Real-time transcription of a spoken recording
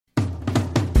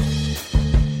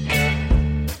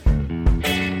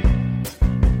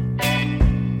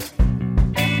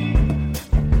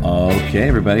Okay,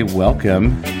 everybody,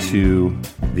 welcome to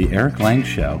the Eric Lang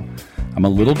Show. I'm a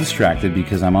little distracted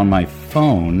because I'm on my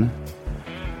phone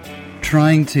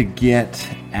trying to get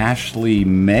Ashley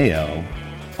Mayo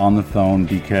on the phone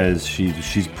because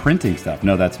she's printing stuff.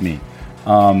 No, that's me.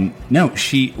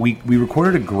 We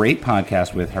recorded a great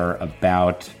podcast with her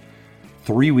about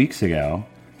 3 weeks ago,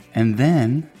 and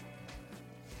then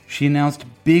she announced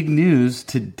big news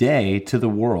today to the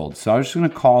world. So I was just going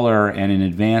to call her, and in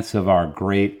advance of our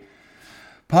great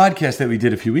podcast that we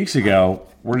did a few weeks ago,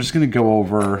 we're just going to go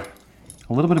over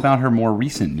a little bit about her more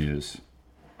recent news.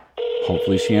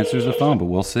 Hopefully she answers the phone, but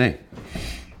we'll see.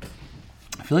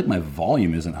 I feel like my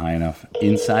volume isn't high enough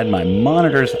inside my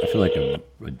monitors. I feel like a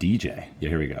DJ. Yeah,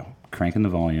 here we go. Cranking the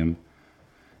volume.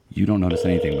 You don't notice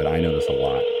anything, but I notice a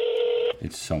lot.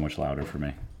 It's so much louder for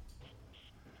me.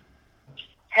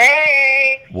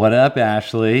 Hey! What up,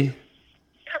 Ashley?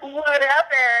 What up,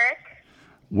 Eric?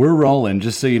 We're rolling,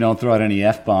 just so you don't throw out any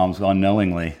F-bombs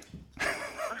unknowingly.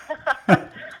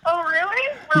 Oh,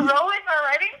 really? We're rolling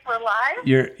already? We're live?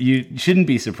 You shouldn't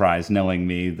be surprised knowing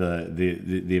me,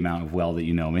 the amount of well that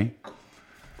you know me.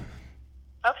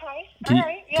 Okay.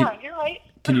 You're right.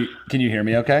 Can you hear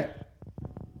me okay?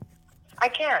 I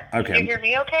can. Okay. Can you hear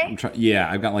me okay?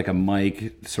 Yeah, I've got like a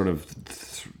mic sort of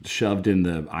shoved in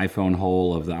the iPhone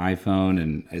hole of the iPhone,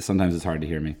 and sometimes it's hard to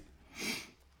hear me.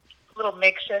 Little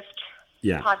makeshift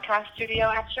podcast studio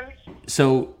action.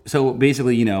 So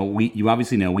basically, you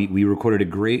obviously know we recorded a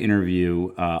great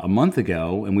interview a month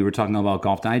ago, and we were talking about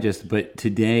Golf Digest. But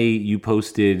today you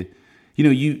posted,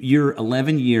 you're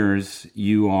 11 years.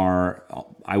 You are,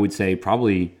 I would say,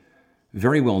 probably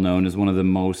very well known as one of the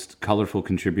most colorful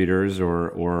contributors,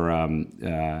 or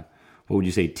what would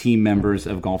you say, team members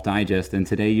of Golf Digest. And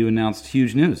today you announced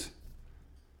huge news.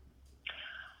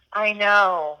 I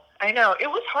know. It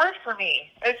was hard for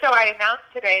me. And so I announced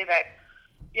today that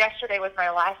yesterday was my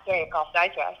last day at Golf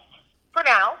Digest. For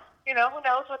now, who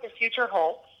knows what the future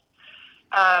holds.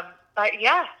 But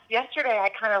yeah, yesterday I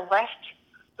kind of left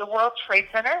the World Trade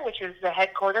Center, which is the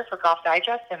headquarters for Golf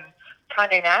Digest in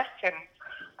Condé Nast, and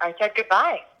I said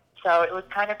goodbye. So it was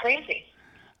kind of crazy.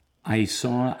 I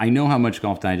know how much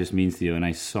Golf Digest means to you, and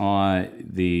I saw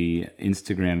the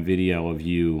Instagram video of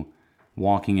you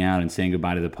walking out and saying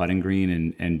goodbye to the putting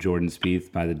green and Jordan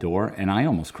Spieth by the door, and I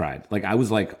almost cried. Like, I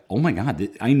was like, oh my God,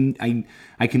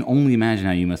 I can only imagine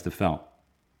how you must have felt.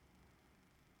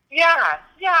 Yeah,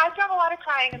 I've done a lot of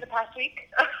crying in the past week.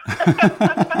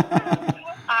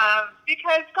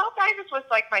 Because Golf Digest was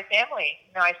like my family.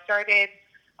 I started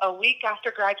a week after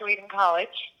graduating college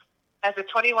as a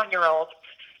 21-year-old,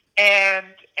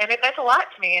 and it meant a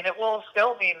lot to me, and it will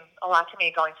still mean a lot to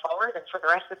me going forward and for the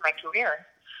rest of my career.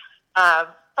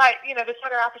 But this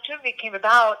other opportunity came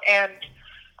about, and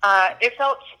it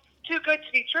felt too good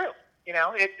to be true.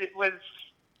 It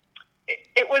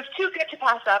was too good to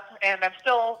pass up, and I'm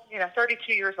still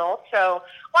 32 years old, so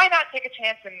why not take a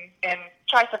chance and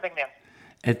try something new?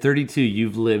 At 32,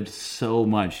 you've lived so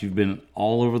much. You've been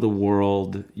all over the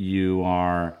world. You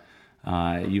are,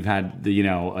 you've had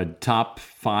a top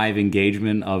 5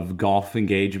 engagement of golf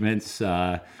engagements.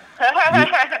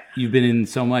 You've been in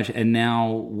so much, and now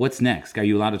what's next? Are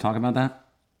you allowed to talk about that?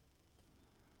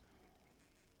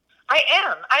 I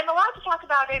am. I'm allowed to talk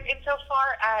about it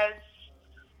insofar as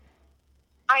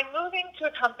I'm moving to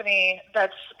a company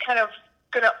that's kind of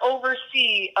going to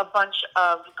oversee a bunch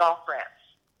of golf brands.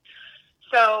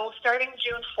 So starting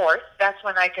June 4th, that's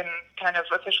when I can kind of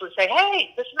officially say,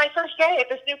 hey, this is my first day at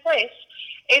this new place.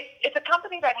 It's a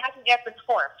company that hasn't yet been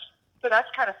formed, so that's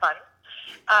kind of fun.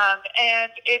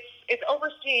 And it's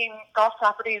overseeing golf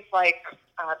properties like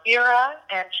Era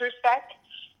and TrueSpec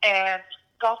and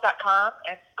Golf.com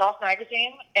and Golf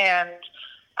Magazine and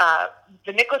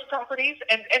the Nicklaus properties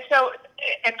and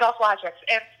Golf Logics.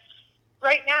 And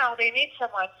right now they need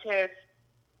someone to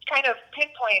kind of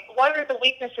pinpoint what are the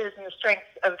weaknesses and the strengths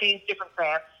of these different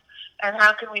brands and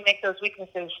how can we make those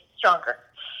weaknesses stronger.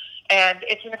 And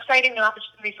it's an exciting new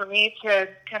opportunity for me to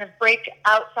kind of break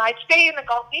outside, stay in the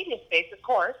golf media space, of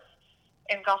course,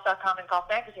 in Golf.com and Golf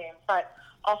Magazine, but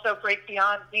also break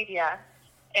beyond media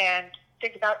and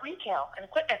think about retail and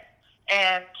equipment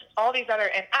and all these other,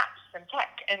 and apps and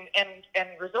tech and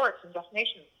resorts and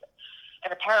destinations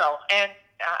and apparel, and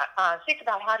think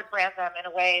about how to brand them in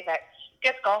a way that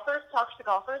gets golfers, talks to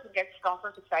golfers, and gets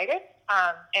golfers excited,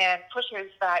 and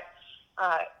pushes that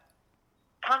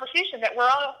conversation that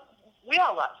we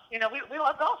all love. We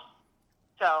love golf.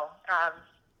 So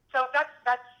that's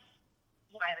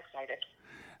why I'm excited.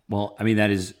 Well, I mean,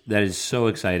 that is so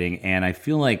exciting. And I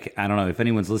feel like, I don't know, if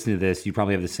anyone's listening to this, you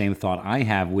probably have the same thought I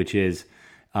have, which is,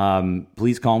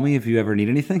 please call me if you ever need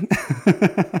anything.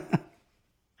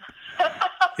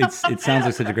 it sounds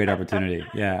like such a great opportunity.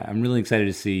 Yeah, I'm really excited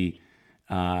to see,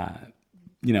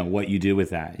 what you do with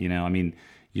that. I mean,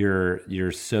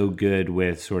 you're so good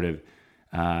with sort of,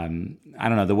 I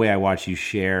don't know, the way I watch you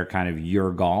share kind of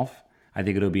your golf. I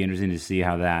think it'll be interesting to see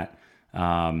how that,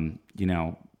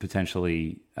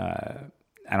 potentially,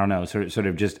 I don't know, sort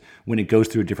of just when it goes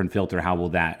through a different filter, how will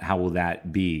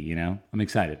that be? I'm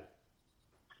excited.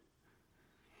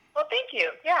 Well, thank you.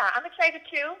 Yeah, I'm excited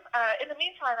too. In the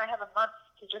meantime, I have a month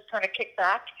to just kind of kick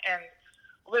back and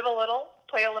live a little,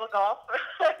 play a little golf.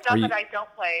 Not that I don't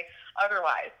play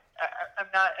otherwise. I'm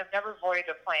never void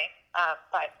of playing,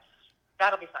 but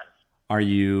that'll be fun.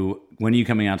 When are you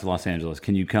coming out to Los Angeles?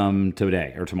 Can you come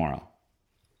today or tomorrow?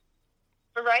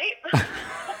 Right?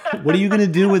 What are you going to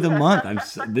do with a month?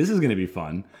 This is going to be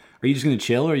fun. Are you just going to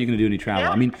chill, or are you going to do any travel?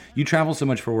 Yeah. I mean, you travel so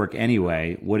much for work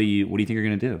anyway. What do you think you're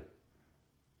going to do?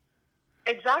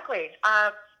 Exactly.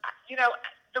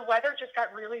 The weather just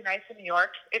got really nice in New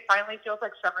York. It finally feels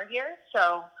like summer here.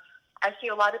 So I see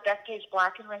a lot of Bethpage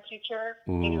Black in my future.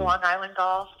 Maybe Long Island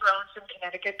golf, throwing some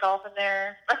Connecticut golf in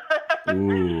there.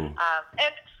 And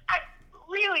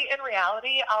really, in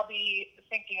reality, I'll be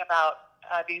thinking about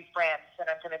these brands that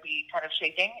I'm going to be kind of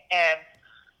shaping, and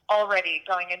already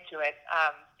going into it,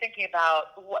 thinking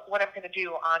about what I'm going to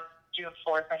do on June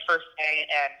 4th, my first day,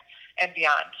 and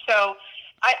beyond. So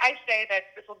I say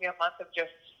that this will be a month of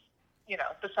just,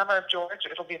 the summer of George.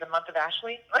 It'll be the month of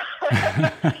Ashley.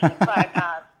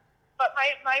 But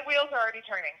my wheels are already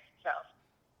turning. So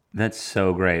that's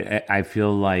so great. I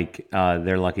feel like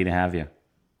they're lucky to have you.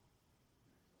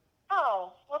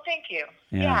 Oh, well, thank you.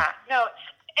 Yeah. No.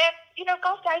 And,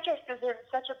 Golf Digest is in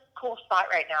such a cool spot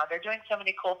right now. They're doing so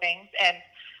many cool things, and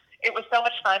it was so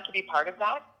much fun to be part of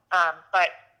that. But,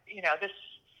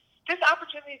 this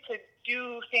opportunity to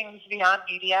do things beyond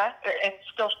media and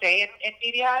still stay in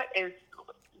media is,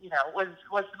 was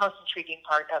the most intriguing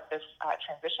part of this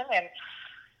transition, and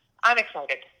I'm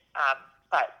excited.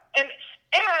 And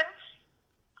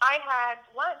I had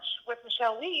lunch with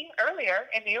Michelle Lee earlier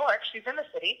in New York. She's in the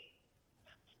city,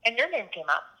 and your name came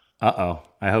up. Uh-oh.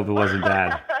 I hope it wasn't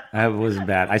bad.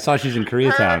 I saw she's in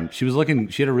Koreatown.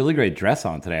 She had a really great dress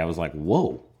on today. I was like,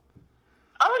 whoa.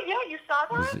 Oh, yeah, you saw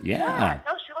that? Yeah.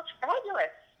 No, she looks fabulous.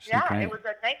 She's great. It was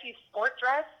a Nike sport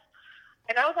dress.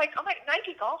 And I was like, oh, my,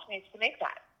 Nike Golf needs to make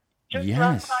that. Just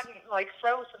throw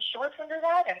some shorts under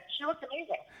that, and she looked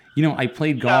amazing. I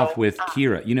played golf with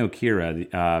Kira. Kira,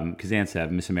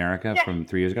 Kazantsev, Miss America from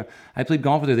 3 years ago. I played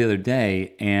golf with her the other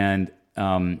day, and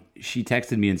she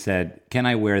texted me and said, "Can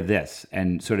I wear this?"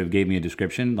 and sort of gave me a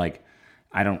description.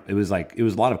 It was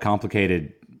a lot of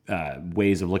complicated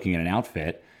ways of looking at an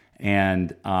outfit.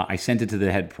 And I sent it to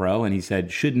the head pro, and he said,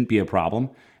 "Shouldn't be a problem."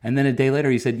 And then a day later,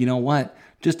 he said, "You know what?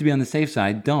 Just to be on the safe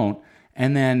side, don't."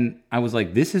 And then I was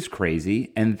like, "This is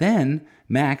crazy." And then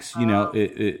Max,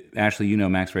 Ashley,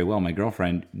 Max very well, my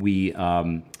girlfriend.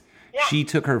 She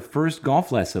took her first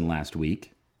golf lesson last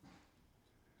week.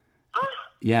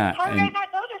 Yeah. How did I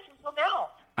not know this until now?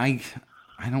 I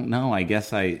don't know. I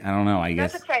don't know. I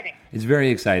guess that's exciting. It's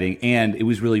very exciting, and it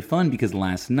was really fun because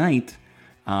last night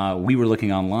we were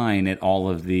looking online at all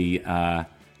of the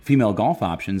female golf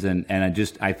options, and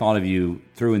I thought of you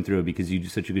through and through because you do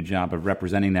such a good job of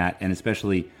representing that, and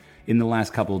especially in the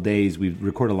last couple of days, we've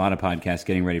recorded a lot of podcasts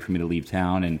getting ready for me to leave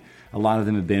town, and a lot of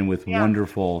them have been with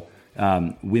wonderful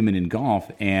women in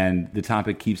golf, and the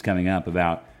topic keeps coming up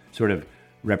about sort of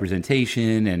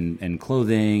representation and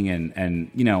clothing,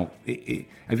 and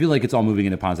I feel like it's all moving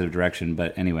in a positive direction.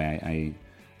 But anyway,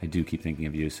 I do keep thinking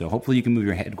of you. So hopefully you can move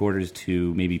your headquarters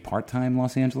to maybe part-time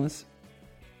Los Angeles.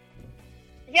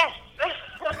 Yes.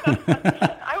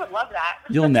 I would love that.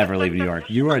 You'll never leave New York.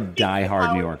 You are a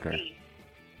diehard New Yorker.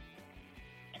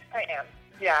 I am.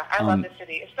 Yeah, I love the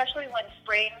city, especially when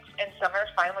spring and summer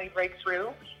finally break through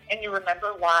and you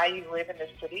remember why you live in this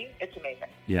city. It's amazing.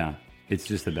 Yeah. It's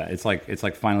just the best. It's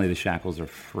like finally the shackles are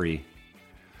free.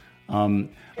 Okay,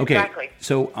 exactly.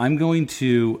 So I'm going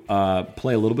to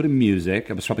play a little bit of music.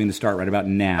 I was hoping to start right about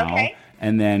now. Okay.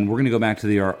 And then we're going to go back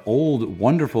to our old,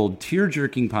 wonderful,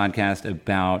 tear-jerking podcast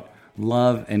about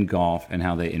love and golf and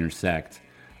how they intersect.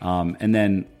 And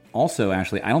then also,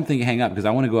 Ashley, I don't think you hang up because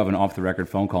I want to go have an off-the-record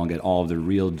phone call and get all of the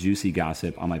real juicy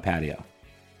gossip on my patio.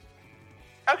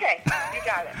 Okay, you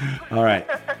got it. All right.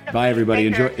 Bye, everybody.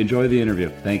 Enjoy the interview.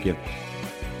 Thank you.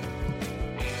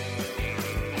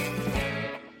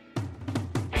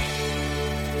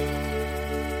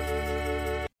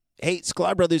 Hey,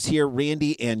 Sklar Brothers here,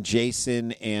 Randy and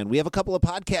Jason, and we have a couple of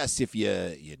podcasts. If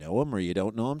you know them or you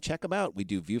don't know them, check them out. We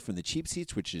do View from the Cheap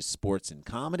Seats, which is sports and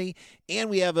comedy, and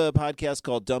we have a podcast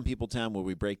called Dumb People Town where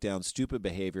we break down stupid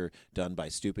behavior done by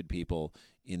stupid people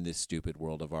in this stupid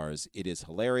world of ours. It is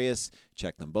hilarious.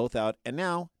 Check them both out. And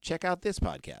now, check out this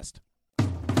podcast.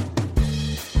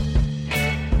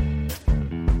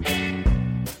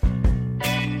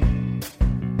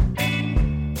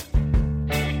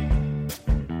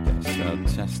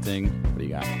 Testing. What do you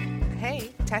got?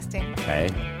 Hey, testing. Hey.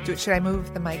 Should I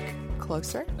move the mic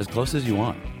closer? As close as you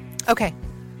want. Okay.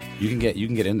 You can get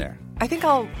in there. I think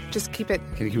I'll just keep it.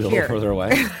 Can you keep it a here. little further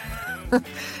away?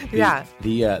 Yeah.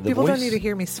 The people voice... don't need to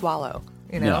hear me swallow.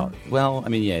 You know. No. Well, I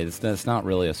mean, yeah, it's not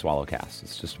really a swallow cast.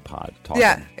 It's just a pod talking.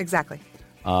 Yeah, exactly.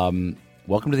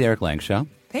 Welcome to the Eric Lang Show.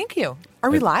 Thank you. Are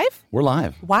we live? We're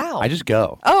live. Wow. I just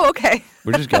go. Oh, okay.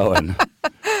 We're just going.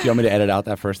 Do you want me to edit out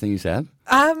that first thing you said?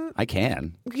 I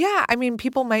can. Yeah. I mean,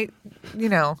 people might,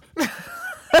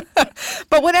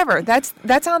 but whatever. That's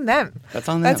on them. That's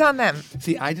on them. That's on them.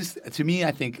 See, to me,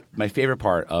 I think my favorite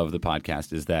part of the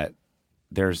podcast is that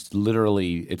there's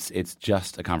literally it's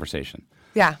just a conversation.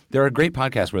 Yeah. There are great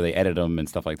podcasts where they edit them and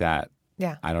stuff like that.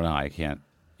 Yeah. I don't know. I can't.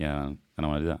 Yeah. I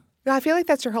don't want to do that. Yeah, I feel like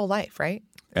that's your whole life, right?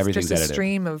 Everything's just a edited.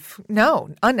 stream of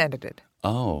unedited.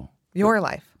 Oh. Your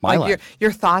life. My like life.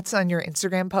 Your thoughts on your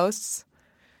Instagram posts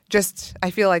just,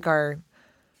 I feel like, are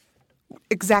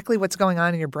exactly what's going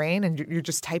on in your brain, and you're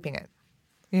just typing it.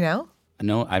 You know?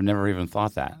 No, I've never even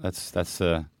thought that. That's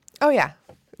Oh, yeah.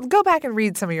 Go back and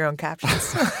read some of your own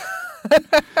captions.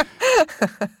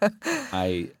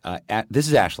 This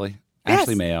is Ashley. Yes.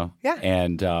 Ashley Mayo. Yeah.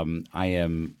 And I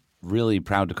am really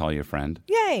proud to call you a friend.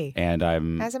 Yay. And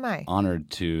I'm As am I.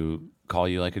 honored to call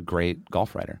you like a great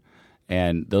golf writer.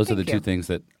 And those are the Thank two you. things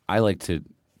that I like to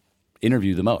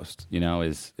interview the most,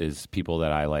 is people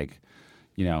that I like,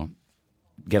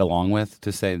 get along with,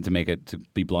 to make it, to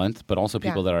be blunt, but also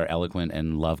people that are eloquent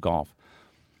and love golf.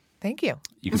 Thank you.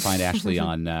 You can find Ashley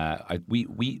on you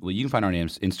can find her on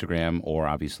Instagram or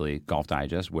obviously Golf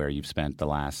Digest, where you've spent the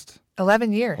last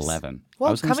 11 years. 11. I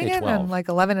Well, was gonna coming say in 12. on like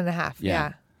 11 and a half.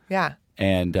 Yeah. Yeah.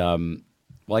 And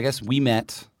I guess we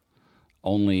met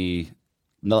only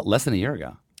less than a year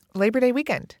ago. Labor Day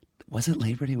weekend Was it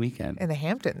Labor Day weekend? in the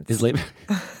Hamptons. Is Labor?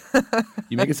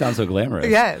 You make it sound so glamorous.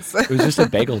 Yes. It was just a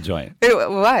bagel joint. It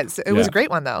was. It was Yeah. a great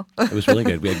one, though. It was really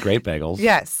good. We had great bagels.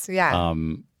 Yes. Yeah.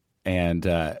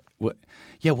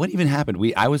 What even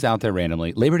happened? I was out there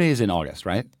randomly. Labor Day is in August,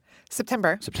 right?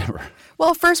 September. September.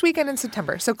 Well, first weekend in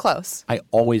September, so close. I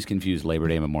always confuse Labor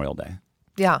Day and Memorial Day.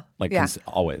 Yeah. Yeah. Yeah.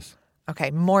 Always.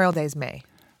 Okay. Memorial Day's May.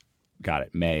 Got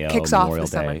it. Mayo. Kicks Memorial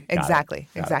off the summer. Day. Got Exactly. it.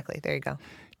 Got Exactly. There you go.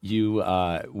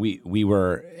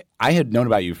 I had known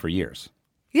about you for years.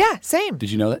 Yeah. Same.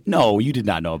 Did you know that? No, you did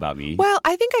not know about me. Well,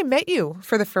 I think I met you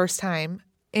for the first time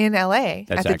in LA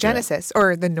That's at the accurate. Genesis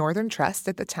or the Northern Trust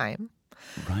at the time.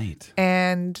 Right.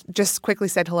 And just quickly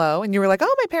said hello. And you were like,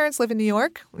 oh, my parents live in New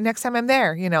York. Next time I'm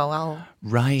there, I'll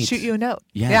Right. shoot you a note.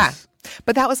 Yes. Yeah.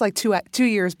 But that was like 2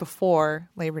 years before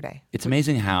Labor Day. It's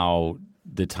amazing how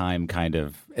the time kind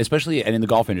of, especially and in the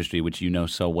golf industry, which you know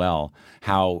so well,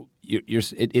 how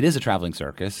it is a traveling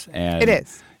circus. And It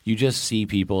is. You just see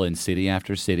people in city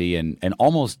after city, and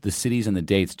almost the cities and the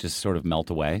dates just sort of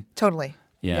melt away. Totally.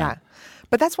 Yeah.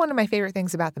 But that's one of my favorite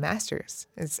things about the Masters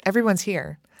is everyone's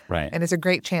here. Right. And it's a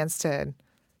great chance to,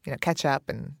 catch up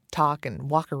and talk and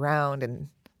walk around and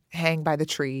hang by the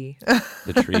tree.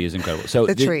 The tree is incredible. So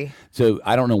The tree. So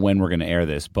I don't know when we're going to air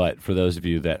this, but for those of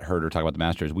you that heard her talk about the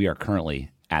Masters, we are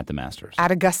currently at the Masters.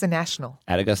 At Augusta National.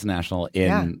 At Augusta National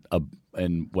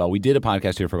we did a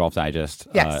podcast here for Golf Digest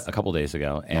Yes. a couple of days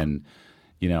ago, and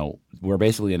we're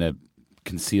basically in a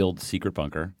concealed secret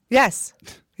bunker Yes.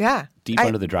 Yeah. deep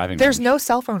under the driving There's range. no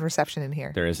cell phone reception in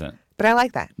here. There isn't. But I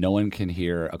like that. No one can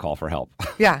hear a call for help.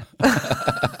 Yeah.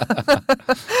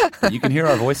 You can hear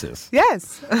our voices.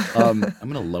 Yes. I'm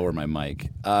going to lower my mic.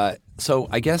 So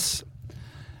I guess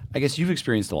you've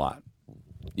experienced a lot,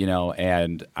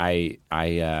 and I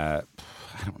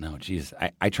don't know. Geez,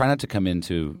 I try not to come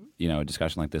into a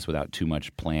discussion like this without too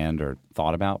much planned or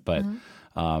thought about. But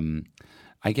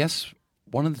I guess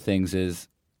one of the things is,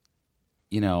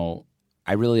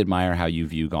 I really admire how you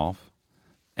view golf,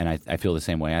 and I feel the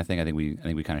same way. I think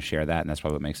we kind of share that, and that's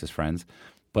probably what makes us friends.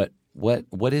 But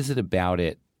what is it about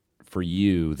it for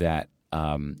you that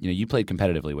you played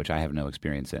competitively, which I have no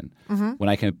experience in. Mm-hmm. When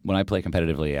I play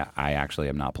competitively, I actually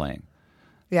am not playing.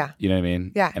 Yeah. You know what I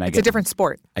mean? Yeah. And It's a different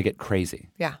sport. I get crazy.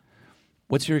 Yeah.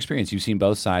 What's your experience? You've seen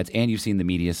both sides, and you've seen the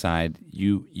media side.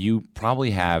 You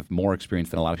probably have more experience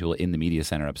than a lot of people in the media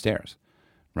center upstairs,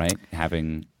 right?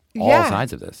 Having all Yeah.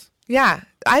 sides of this. Yeah.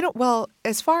 Well,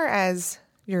 as far as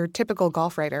your typical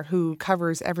golf writer who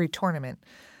covers every tournament,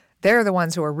 they're the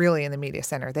ones who are really in the media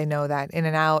center. They know that in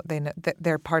and out. They know that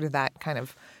they're part of that kind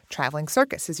of traveling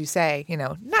circus, as you say,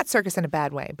 not circus in a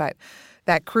bad way, but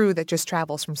that crew that just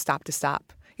travels from stop to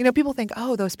stop. People think,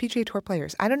 oh, those PGA Tour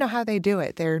players, I don't know how they do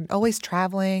it. They're always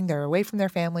traveling. They're away from their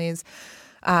families.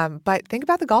 But think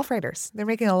about the golf writers. They're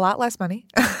making a lot less money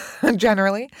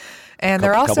generally. And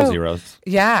they're also... Couple zeros.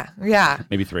 Yeah.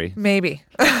 Maybe 3. Maybe.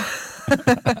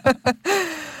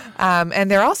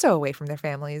 And they're also away from their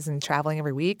families and traveling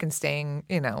every week and staying,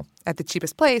 at the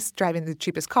cheapest place, driving the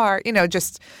cheapest car,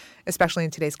 just especially in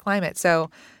today's climate.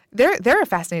 So they're a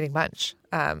fascinating bunch.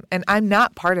 And I'm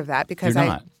not part of that because You're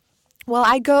not? Well,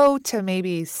 I go to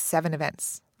maybe 7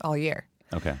 events all year.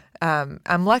 Okay.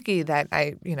 I'm lucky that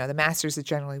the Masters is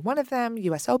generally one of them.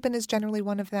 U.S. Open is generally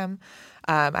one of them.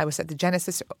 I was at the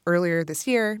Genesis earlier this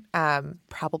year,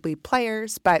 probably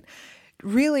Players, but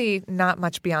really not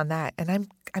much beyond that. And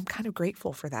I'm kind of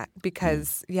grateful for that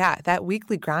because, that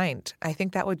weekly grind, I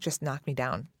think that would just knock me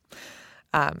down.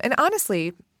 And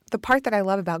honestly, the part that I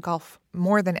love about golf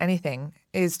more than anything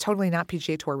is totally not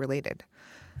PGA Tour related,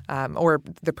 or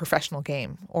the professional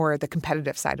game or the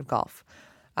competitive side of golf.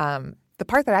 The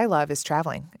part that I love is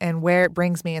traveling and where it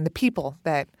brings me and the people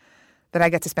that I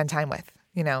get to spend time with.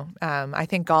 I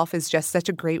think golf is just such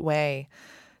a great way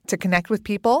to connect with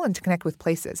people and to connect with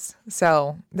places.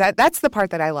 So that's the part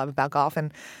that I love about golf.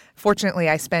 And fortunately,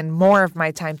 I spend more of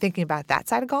my time thinking about that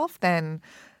side of golf than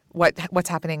what's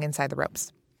happening inside the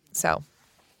ropes. So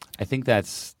I think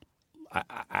that's.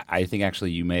 I think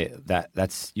actually you may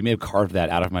have carved that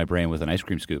out of my brain with an ice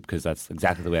cream scoop because that's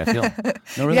exactly the way I feel.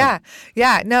 No, really.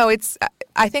 Yeah. No, it's.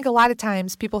 I think a lot of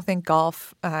times people think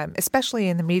golf, especially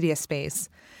in the media space,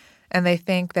 and they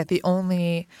think that the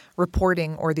only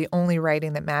reporting or the only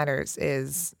writing that matters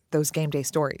is those game day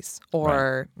stories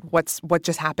or what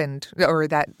just happened or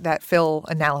that Phil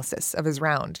analysis of his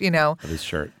round. Of his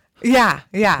shirt. Yeah.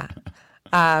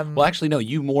 Well, actually, no.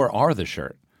 You more are the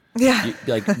shirt. Yeah.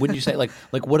 Wouldn't you say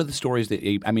what are the stories that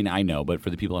I know, but for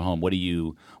the people at home, what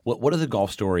are the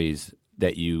golf stories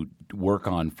that you work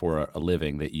on for a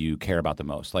living that you care about the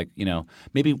most?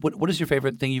 Maybe what is your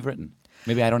favorite thing you've written?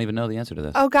 Maybe I don't even know the answer to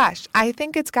this. Oh gosh, I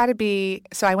think it's got to be.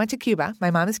 So I went to Cuba.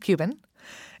 My mom is Cuban,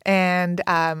 and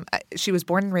she was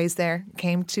born and raised there.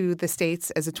 Came to the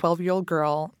States as a 12-year-old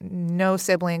girl, no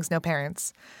siblings, no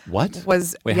parents. What?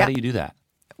 How do you do that?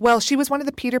 Well, she was one of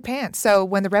the Peter Pans. So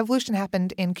when the revolution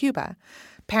happened in Cuba,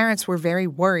 parents were very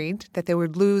worried that they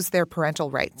would lose their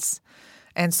parental rights.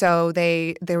 And so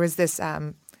there was this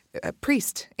a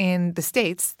priest in the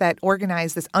States that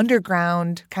organized this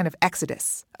underground kind of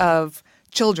exodus of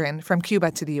children from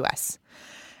Cuba to the U.S.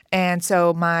 And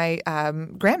so my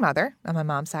grandmother on my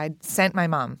mom's side sent my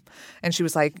mom. And she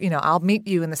was like, I'll meet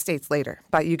you in the States later,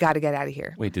 but you got to get out of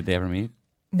here. Wait, did they ever meet?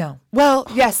 No. Well,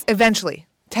 yes, eventually.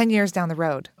 10 years down the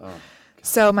road. Oh,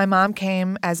 so my mom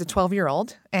came as a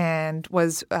 12-year-old and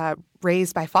was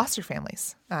raised by foster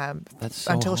families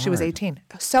until she was 18.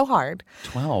 So hard.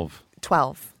 12,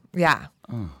 yeah.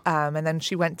 Oh. And then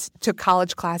she took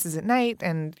college classes at night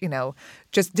and,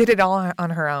 just did it all on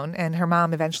her own. And her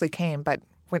mom eventually came, but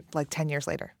went 10 years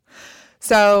later.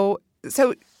 So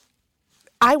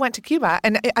I went to Cuba,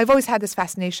 and I've always had this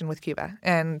fascination with Cuba,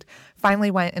 and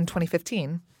finally went in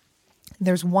 2015.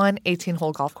 There's one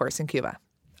 18-hole golf course in Cuba.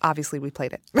 Obviously, we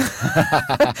played it.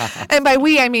 And by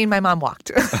we, I mean my mom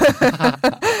walked.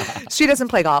 She doesn't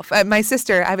play golf. My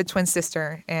sister, I have a twin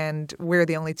sister, and we're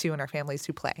the only two in our families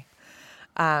who play.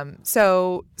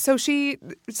 So I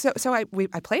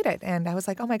played it, and I was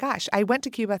like, oh my gosh. I went to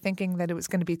Cuba thinking that it was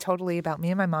going to be totally about me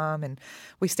and my mom, and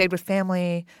we stayed with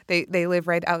family. They live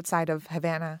right outside of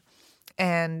Havana,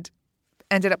 and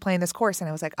ended up playing this course, and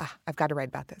I was like, I've got to write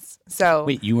about this. So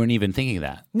wait, you weren't even thinking of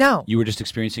that? No. You were just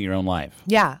experiencing your own life?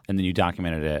 Yeah. And then you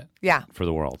documented it for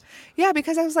the world? Yeah,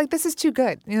 because I was like, this is too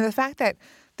good. The fact that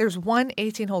there's one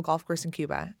 18-hole golf course in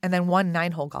Cuba and then one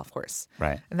 9-hole golf course.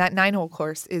 Right. And that 9-hole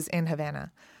course is in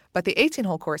Havana. But the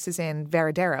 18-hole course is in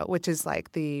Varadero, which is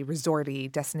like the resort-y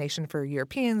destination for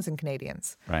Europeans and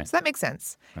Canadians. Right. So that makes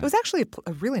sense. Right. It was actually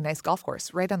a really nice golf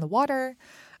course, right on the water.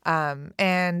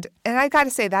 And I got to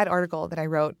say that article that I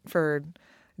wrote for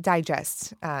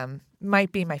Digest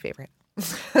might be my favorite.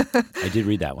 I did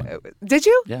read that one. Did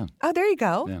you? Yeah. Oh, there you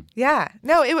go. Yeah.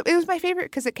 No, it was my favorite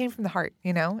because it came from the heart,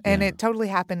 and it totally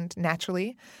happened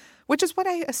naturally, which is what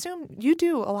I assume you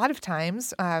do a lot of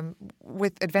times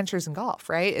with adventures in golf,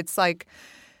 right? It's like,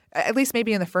 at least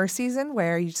maybe in the first season,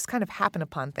 where you just kind of happen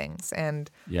upon things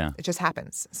and it just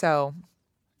happens. So.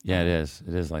 Yeah, it is.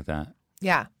 It is like that.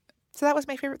 Yeah. So that was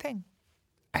my favorite thing.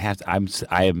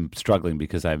 I am struggling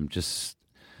because I'm just,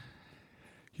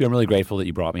 I'm really grateful that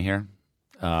you brought me here.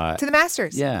 To the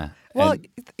Masters. Yeah. Well,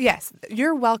 yes,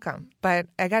 you're welcome. But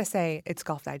I got to say, it's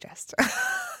Golf Digest.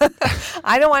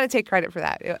 I don't want to take credit for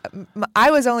that.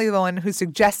 I was only the one who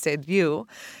suggested you,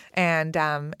 and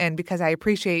because I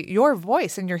appreciate your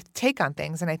voice and your take on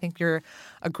things, and I think you're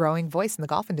a growing voice in the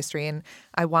golf industry, and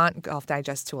I want Golf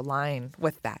Digest to align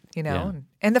with that, Yeah.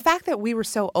 And the fact that we were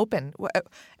so open,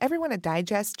 everyone at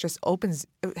Digest just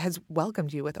has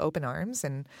welcomed you with open arms,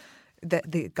 and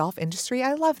the golf industry,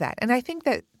 I love that, and I think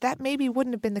that maybe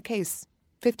wouldn't have been the case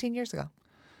 15 years ago.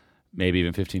 Maybe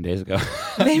even 15 days ago.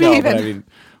 Maybe no, even. But I mean,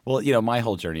 well, my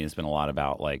whole journey has been a lot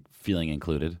about like feeling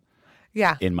included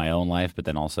Yeah. in my own life, but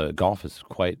then also golf is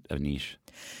quite a niche.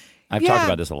 I've Yeah. talked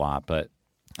about this a lot, but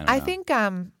I don't know.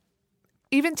 think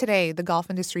even today the golf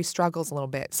industry struggles a little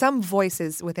bit. Some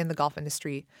voices within the golf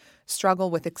industry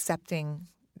struggle with accepting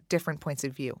different points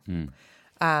of view.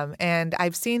 And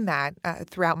I've seen that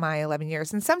throughout my 11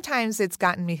 years. And sometimes it's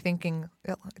gotten me thinking,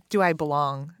 do I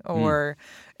belong? Or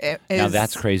Now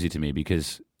that's crazy to me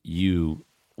because you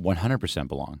 100%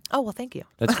 belong. Oh, well, thank you.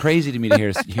 That's crazy to me to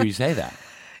hear you say that.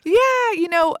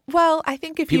 Yeah, well, I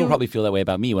think if People you... probably feel that way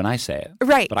about me when I say it.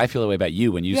 Right. But I feel that way about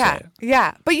you when you say it.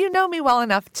 Yeah. But you know me well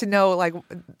enough to know like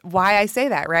why I say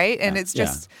that, right? And it's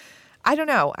just, I don't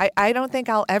know. I don't think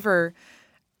I'll ever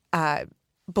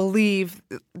believe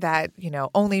that,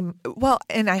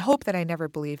 and I hope that I never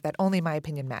believe that only my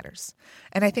opinion matters.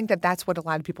 And I think that that's what a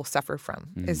lot of people suffer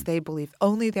from, is they believe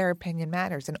only their opinion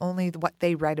matters and only what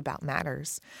they read about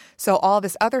matters. So all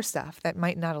this other stuff that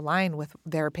might not align with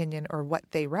their opinion or what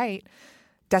they write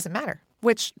doesn't matter,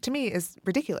 which to me is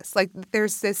ridiculous. Like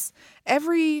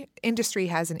every industry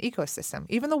has an ecosystem.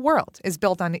 Even the world is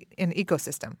built on an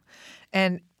ecosystem.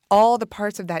 And all the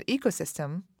parts of that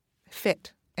ecosystem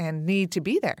fit and need to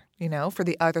be there, for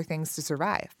the other things to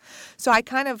survive. So I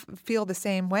kind of feel the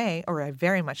same way, or I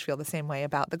very much feel the same way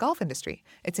about the golf industry.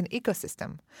 It's an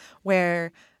ecosystem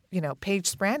where,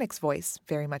 Paige Spranik's voice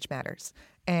very much matters.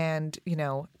 And,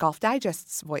 Golf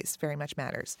Digest's voice very much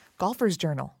matters. Golfer's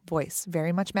Journal voice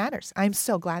very much matters. I'm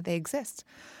so glad they exist.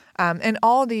 And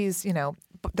all these, the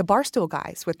Barstool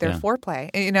guys with their foreplay,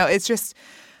 it's just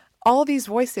all these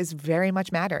voices very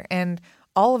much matter. And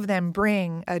all of them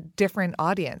bring a different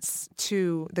audience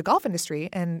to the golf industry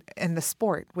and the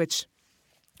sport, which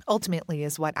ultimately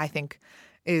is what I think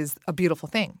is a beautiful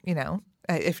thing.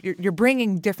 If you're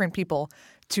bringing different people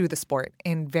to the sport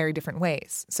in very different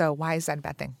ways. So why is that a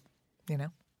bad thing?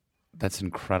 That's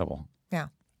incredible. Yeah.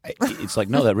 It's like,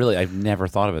 no, that really, I've never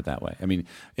thought of it that way. I mean,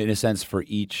 in a sense, for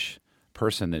each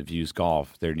person that views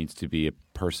golf, there needs to be a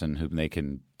person whom they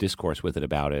can discourse with it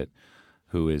about it,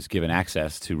 who is given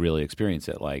access to really experience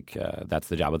it. Like, that's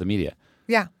the job of the media.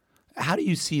 Yeah. How do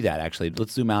you see that, actually?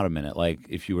 Let's zoom out a minute. Like,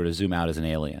 if you were to zoom out as an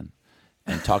alien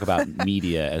and talk about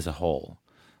media as a whole.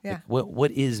 Yeah. Like,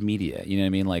 what is media? You know what I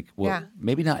mean? Like,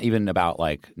 maybe not even about,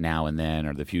 like, now and then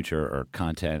or the future or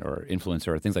content or influencer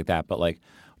or things like that, but, like,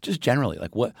 just generally,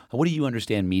 like, what do you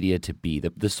understand media to be,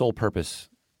 the sole purpose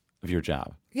of your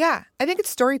job? Yeah. I think it's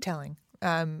storytelling.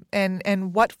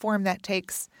 And what form that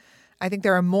takes. I think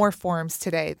there are more forms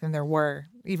today than there were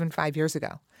even 5 years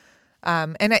ago.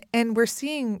 And we're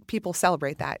seeing people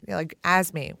celebrate that, like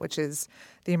ASME, which is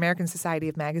the American Society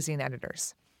of Magazine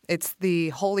Editors. It's the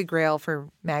holy grail for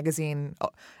magazine,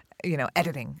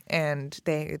 editing. And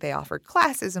they offer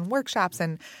classes and workshops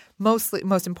and most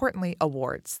importantly,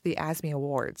 awards, the ASME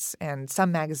Awards. And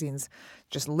some magazines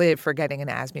just live for getting an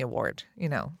ASME Award.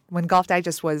 When Golf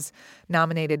Digest was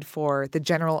nominated for the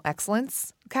General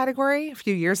Excellence category a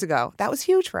few years ago, that was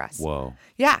huge for us. Whoa.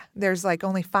 Yeah. There's like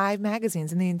only 5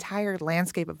 magazines in the entire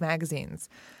landscape of magazines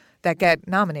that get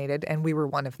nominated, and we were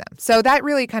one of them. So that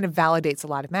really kind of validates a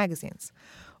lot of magazines.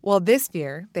 Well, this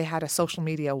year they had a social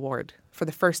media award for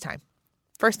the first time.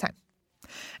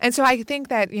 And so I think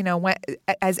that,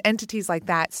 as entities like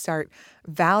that start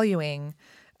valuing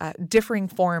differing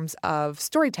forms of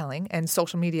storytelling, and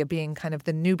social media being kind of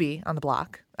the newbie on the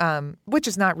block, which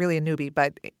is not really a newbie,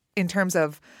 but in terms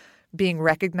of being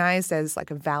recognized as like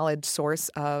a valid source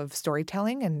of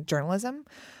storytelling and journalism,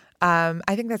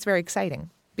 I think that's very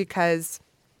exciting because,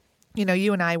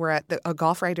 you and I were at a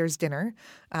golf writers' dinner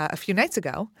a few nights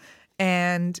ago,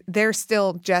 and they're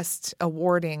still just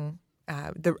awarding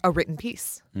a written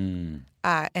piece.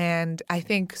 And I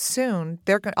think soon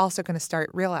they're also going to start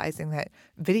realizing that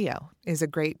video is a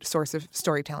great source of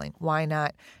storytelling. Why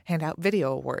not hand out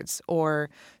video awards or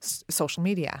social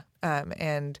media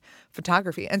and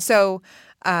photography? And so,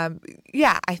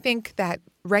 I think that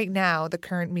right now the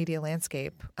current media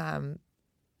landscape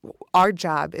our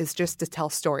job is just to tell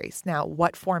stories. Now,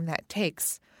 what form that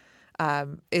takes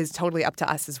is totally up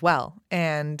to us as well.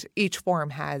 And each form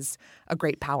has a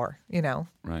great power,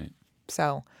 Right.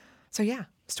 So yeah,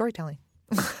 storytelling.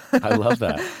 I love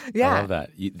that. Yeah. I love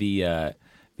that. The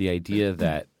idea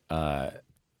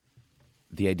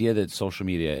that social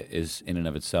media is in and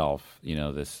of itself,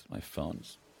 my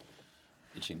phone's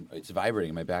itching. It's vibrating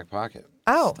in my back pocket.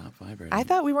 Oh, Stop vibrating. I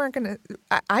thought we weren't going to.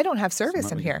 I don't have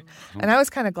service in here, and I was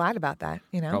kind of glad about that.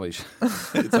 Probably.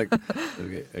 It's like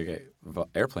okay,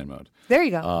 airplane mode. There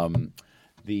you go.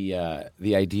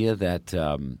 The idea that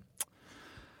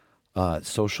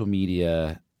social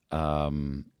media,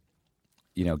 getting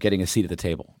a seat at the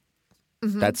table.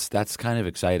 Mm-hmm. That's kind of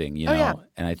exciting, Oh, yeah.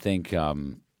 And I think I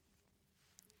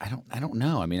don't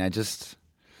know. I mean, I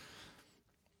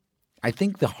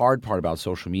think the hard part about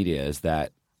social media is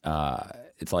that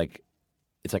it's like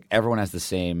everyone has the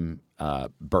same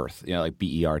birth, like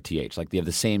BERTH. Like they have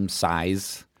the same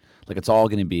size. Like it's all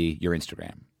going to be your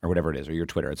Instagram or whatever it is, or your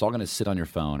Twitter. It's all going to sit on your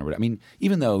phone or whatever. I mean,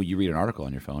 even though you read an article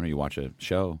on your phone or you watch a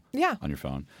show on your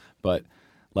phone, but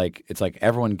it's like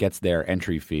everyone gets their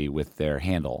entry fee with their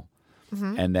handle.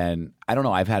 Mm-hmm. And then I don't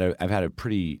know. I've had a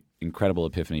pretty incredible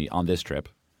epiphany on this trip.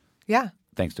 Yeah.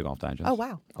 Thanks to Golf Digest. Oh,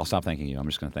 wow. I'll stop thanking you. I'm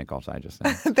just going to thank Golf Digest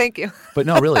now. Thank you. But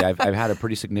no, really, I've had a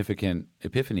pretty significant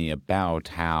epiphany about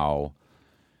how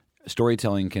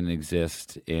storytelling can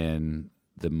exist in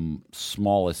the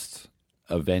smallest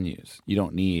of venues. You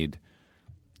don't need,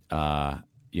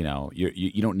 you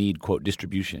don't need, quote,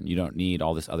 distribution. You don't need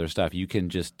all this other stuff. You can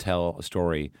just tell a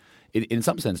story, in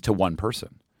some sense, to one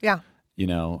person. Yeah.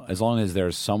 As long as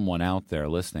there's someone out there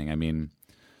listening. I mean,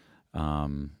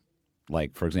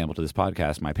 like, for example, to this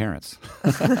podcast, my parents.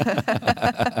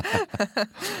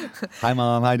 Hi,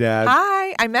 Mom. Hi, Dad.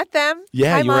 Hi. I met them.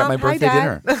 Yeah, Hi, you were at my Mom. birthday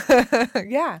Hi, dinner.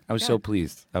 Yeah. I was so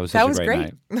pleased. That was That such was a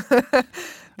great great.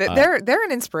 night. They're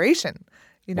an inspiration.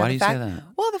 Why do you say that?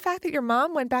 Well, the fact that your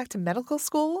mom went back to medical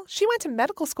school. She went to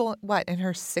medical school, in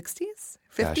her 60s? 50s?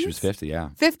 Yeah, she was 50, yeah.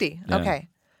 50, Yeah. okay.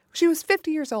 She was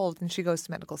 50 years old and she goes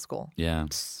to medical school. Yeah.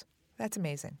 That's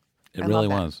amazing. It I really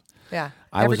love that. was. Yeah.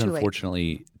 I Never was too late.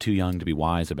 unfortunately too young to be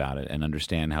wise about it and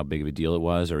understand how big of a deal it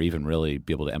was or even really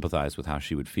be able to empathize with how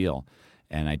she would feel.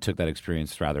 And I took that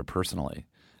experience rather personally.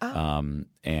 Oh.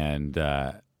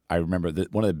 I remember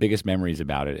that one of the biggest memories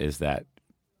about it is that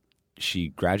she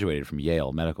graduated from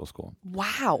Yale Medical School.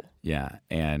 Wow. Yeah.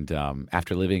 And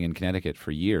after living in Connecticut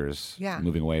for years,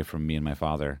 moving away from me and my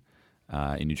father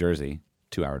in New Jersey,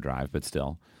 2-hour drive, but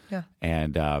still. Yeah.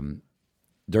 And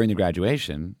during the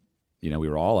graduation, we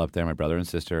were all up there, my brother and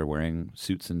sister, wearing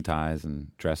suits and ties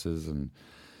and dresses. And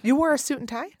You wore a suit and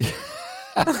tie?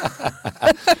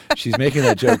 she's making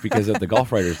that joke because at the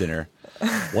Golf Writers dinner,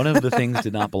 one of the things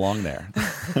did not belong there.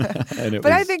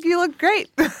 I think you look great.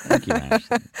 Thank you,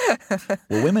 Ashley.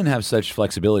 Well, women have such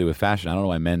flexibility with fashion. I don't know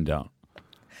why men don't.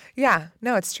 Yeah.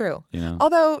 No, it's true.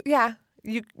 Although, yeah,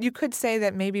 you could say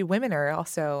that maybe women are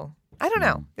also, I don't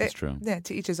know. That's true. Yeah,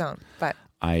 to each his own. But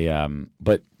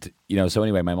so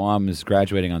anyway, my mom is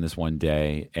graduating on this one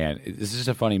day, and this is just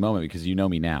a funny moment because you know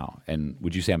me now. And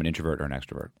would you say I'm an introvert or an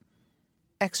extrovert?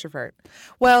 Extrovert.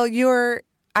 Well,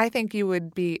 I think you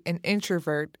would be an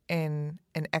introvert in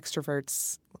an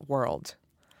extrovert's world.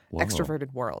 Whoa.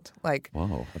 Extroverted world. Like,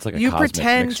 whoa, that's like a you cosmic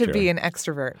pretend mixture. to be an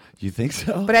extrovert. You think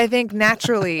so? But I think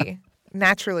naturally,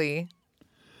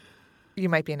 you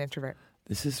might be an introvert.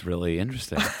 This is really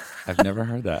interesting. I've never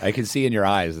heard that. I can see in your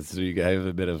eyes. I have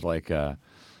a bit of like, I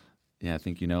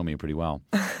think you know me pretty well.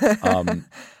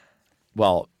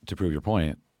 Well, to prove your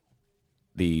point,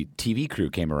 the TV crew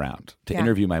came around to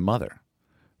interview my mother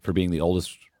for being the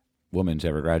oldest woman to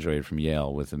ever graduate from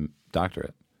Yale with a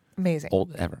doctorate. Amazing.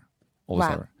 Oldest ever.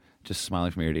 Just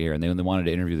smiling from ear to ear. And they wanted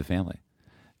to interview the family.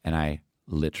 And I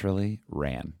literally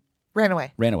ran. Ran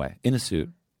away. Ran away in a suit,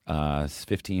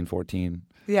 15, 14.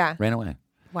 Yeah. Ran away.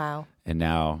 Wow. And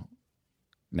now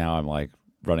I'm like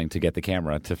running to get the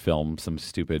camera to film some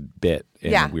stupid bit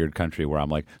in a weird country where I'm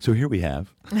like, so here we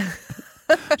have an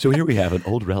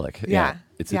old relic. Yeah.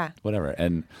 Whatever.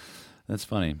 And that's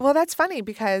funny. Well, that's funny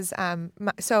because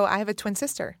so I have a twin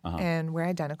sister and we're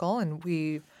identical and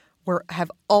we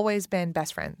have always been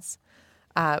best friends.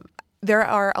 There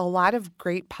are a lot of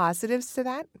great positives to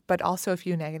that, but also a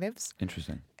few negatives.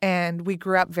 Interesting. And we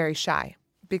grew up very shy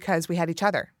because we had each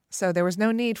other. So there was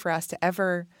no need for us to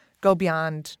ever go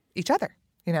beyond each other,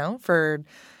 for,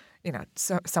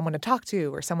 someone to talk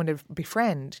to or someone to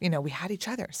befriend. We had each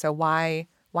other. So why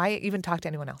even talk to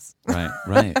anyone else?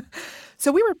 Right.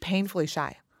 So we were painfully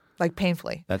shy, like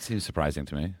painfully. That seems surprising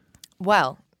to me.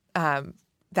 Well,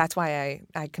 that's why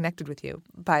I connected with you.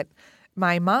 But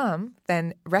my mom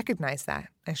then recognized that,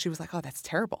 and she was like, "Oh, that's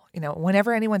terrible."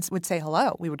 Whenever anyone would say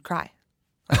hello, we would cry.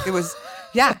 Like it was,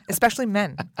 yeah, especially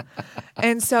men.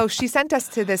 And so she sent us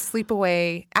to this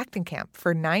sleepaway acting camp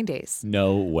for 9 days.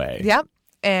 No way. Yep.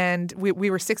 And we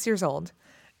were 6 years old.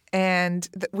 And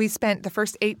we spent the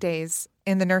first 8 days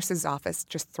in the nurse's office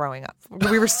just throwing up.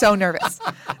 We were so nervous,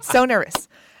 so nervous.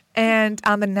 And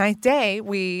on the 9th day,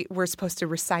 we were supposed to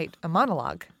recite a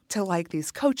monologue to like these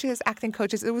coaches, acting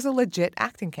coaches. It was a legit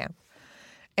acting camp.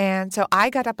 And so I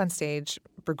got up on stage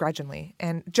begrudgingly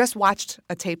and just watched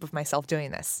a tape of myself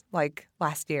doing this like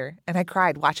last year. And I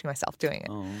cried watching myself doing it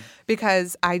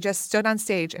because I just stood on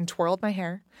stage and twirled my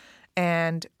hair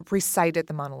and recited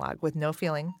the monologue with no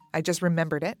feeling. I just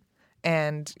remembered it.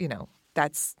 And,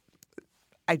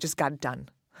 I just got it done.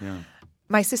 Yeah.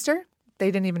 My sister,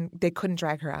 they couldn't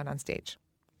drag her out on stage.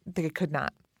 They could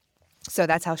not. So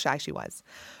that's how shy she was.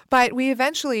 But we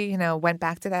eventually, went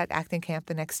back to that acting camp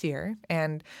the next year,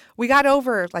 and we got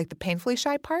over like the painfully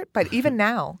shy part. But even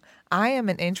now, I am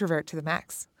an introvert to the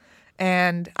max,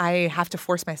 and I have to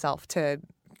force myself to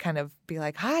kind of be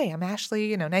like, "Hi, I'm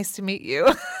Ashley. Nice to meet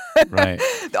you." Right.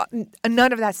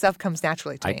 None of that stuff comes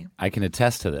naturally to me. I can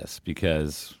attest to this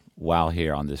because while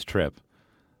here on this trip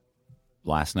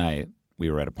last night, we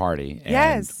were at a party, and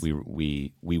yes.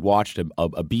 we watched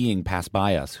a being pass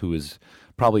by us who is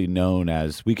probably known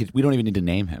as we don't even need to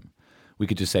name him. We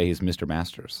could just say he's Mr.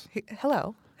 Masters.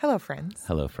 Hello, friends.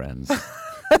 Hello, friends.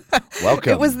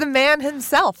 Welcome. It was the man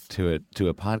himself to a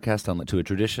podcast to a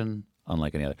tradition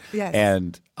unlike any other. Yes.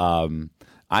 And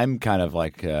I'm kind of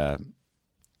like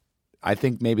I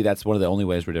think maybe that's one of the only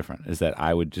ways we're different is that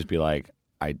I would just be like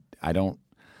I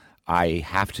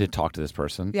have to talk to this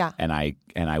person. Yeah. And I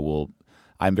will.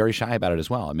 I'm very shy about it as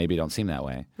well. And maybe it don't seem that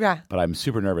way. Yeah. But I'm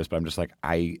super nervous. But I'm just like,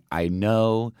 I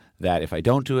know that if I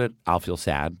don't do it, I'll feel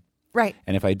sad. Right.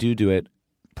 And if I do it,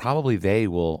 probably they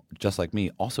will, just like me,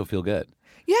 also feel good.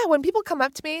 Yeah. When people come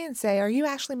up to me and say, "Are you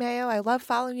Ashley Mayo? I love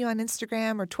following you on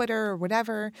Instagram or Twitter or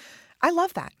whatever." I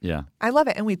love that. Yeah. I love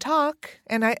it. And we talk.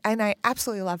 And I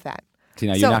absolutely love that. See,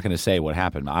 now you're not going to say what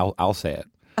happened. I'll say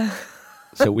it.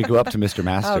 So we go up to Mr.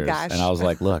 Masters. Oh, gosh. And I was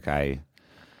like, "Look, I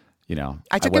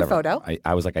took your photo.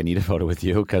 I was like, I need a photo with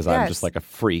you because I'm just like a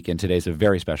freak, and today's a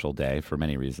very special day for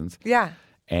many reasons." Yeah.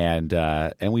 And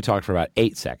we talked for about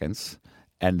 8 seconds,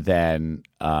 and then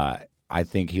I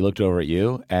think he looked over at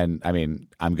you, and I mean,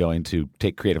 I'm going to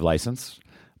take creative license,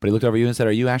 but he looked over at you and said,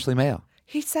 "Are you Ashley Mayo?"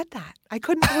 He said that. I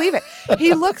couldn't believe it.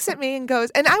 He looks at me and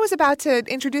goes, and I was about to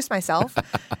introduce myself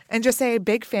and just say,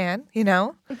 "Big fan,"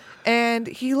 and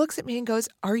he looks at me and goes,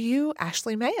 "Are you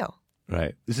Ashley Mayo?"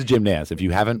 Right. This is Jim Nance. If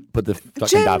you haven't put the fucking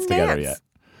Jim dots together Nance. yet.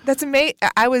 That's amazing.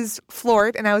 I was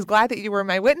floored, and I was glad that you were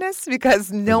my witness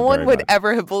because no one would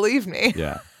ever have believed me.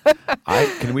 Yeah.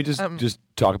 Can we just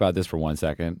talk about this for 1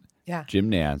 second? Yeah. Jim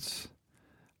Nance,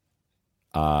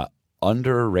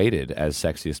 underrated as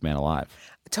sexiest man alive.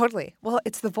 Totally. Well,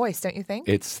 it's the voice, don't you think?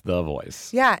 It's the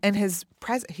voice. Yeah, and his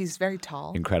he's very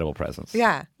tall. Incredible presence.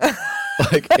 Yeah.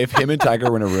 Like if him and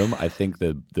Tiger were in a room, I think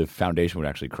the foundation would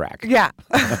actually crack. Yeah.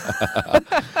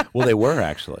 Well, they were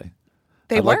actually.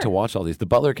 I'd like to watch all these. The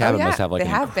Butler cabin must have like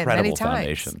an incredible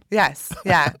foundation. Yes.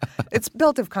 Yeah. It's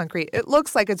built of concrete. It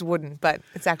looks like it's wooden, but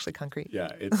it's actually concrete.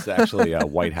 Yeah, it's actually a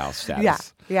White House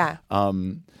status. Yeah.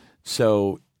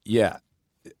 So yeah.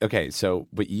 Okay. So,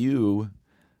 but you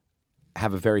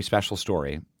have a very special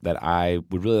story that I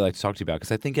would really like to talk to you about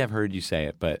because I think I've heard you say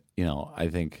it, but I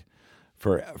think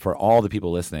for all the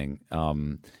people listening,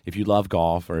 if you love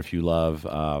golf or if you love,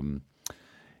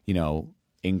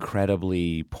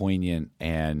 incredibly poignant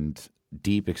and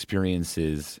deep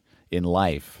experiences in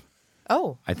life,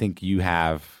 I think you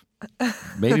have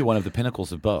maybe one of the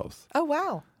pinnacles of both. Oh,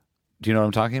 wow. Do you know what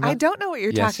I'm talking about? I don't know what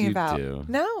you're talking about. Yes, you do.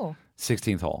 No.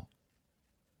 16th hole.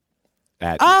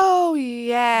 Oh,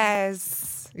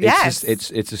 yes. Yes.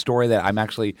 It's a story that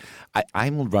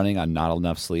I'm running on not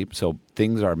enough sleep, so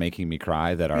things are making me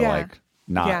cry that are like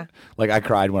not. Yeah. Like I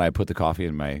cried when I put the coffee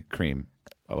in my cream.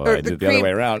 Oh, I did it the other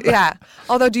way around. Yeah.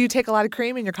 Although, do you take a lot of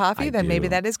cream in your coffee? Then do. maybe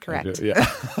that is correct. Yeah.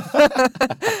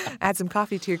 Add some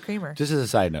coffee to your creamer. Just as a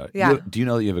side note, Yeah. do you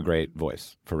know that you have a great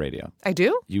voice for radio? I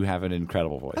do? You have an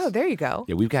incredible voice. Oh, there you go.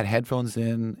 Yeah, we've got headphones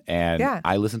in, and Yeah.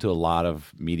 I listen to a lot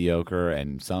of mediocre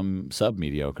and some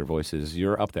sub-mediocre voices.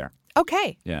 You're up there.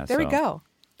 Okay. Yeah, There we so- go.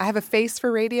 I have a face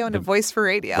for radio and a voice for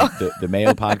radio. The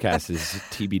Mayo podcast is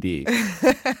TBD.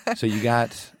 So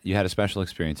you had a special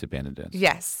experience at Bandon Dunes.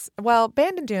 Yes. Well,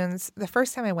 Bandon Dunes, the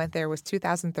first time I went there was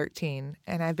 2013,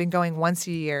 and I've been going once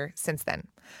a year since then.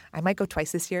 I might go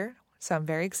twice this year, so I'm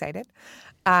very excited.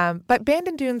 But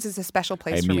Bandon Dunes is a special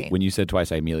place for me. When you said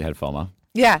twice, I immediately had FOMO.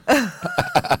 Yeah.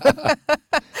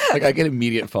 Like I get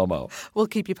immediate FOMO. We'll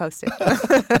keep you posted.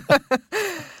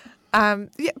 Yeah,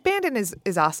 Bandon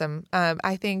is awesome.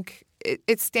 I think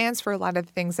it stands for a lot of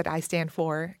the things that I stand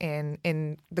for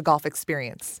in the golf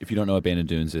experience. If you don't know what Bandon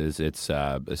Dunes is, it's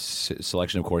a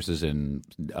selection of courses in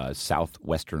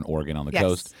southwestern Oregon on the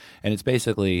coast. And it's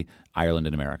basically Ireland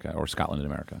in America or Scotland in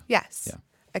America. Yes. Yeah.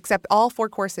 Except all 4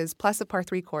 courses, plus a par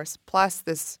 3 course, plus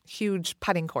this huge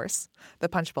putting course, the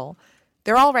Punch Bowl.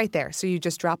 They're all right there. So you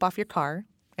just drop off your car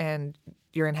and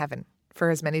you're in heaven for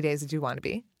as many days as you want to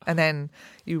be. And then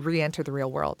you re-enter the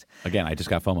real world. Again, I just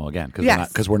got FOMO again because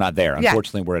Yes. we're not there. Yeah.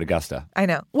 Unfortunately, we're at Augusta. I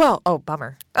know. Well,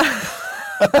 bummer.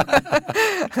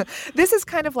 This is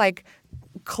kind of like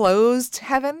closed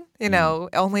heaven. You know,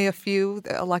 only a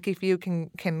lucky few can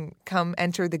come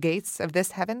enter the gates of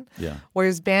this heaven. Yeah.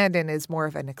 Whereas Bandon is more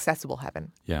of an accessible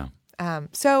heaven. Yeah.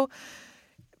 So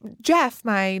Jeff,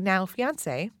 my now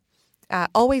fiance,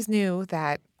 always knew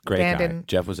that Great Bandon. guy.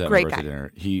 Jeff was at great University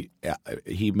guy. dinner.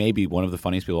 He may be one of the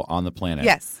funniest people on the planet.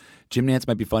 Yes. Jim Nantz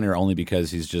might be funnier only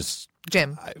because he's just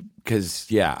Jim. because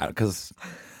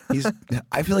he's.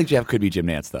 I feel like Jeff could be Jim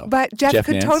Nantz though. But Jeff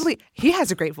could Nantz, totally. He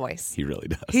has a great voice. He really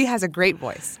does. He has a great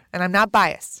voice, and I'm not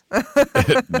biased.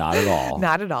 Not at all.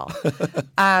 Not at all.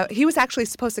 He was actually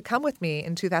supposed to come with me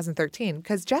in 2013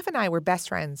 because Jeff and I were best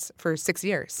friends for 6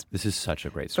 years This is such a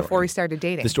great story. before we started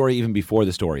dating. The story, even before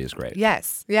the story, is great.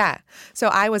 Yes, yeah. So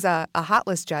I was a hot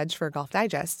list judge for Golf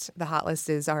Digest. The hot list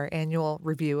is our annual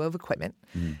review of equipment.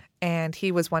 And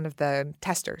he was one of the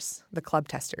testers, the club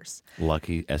testers.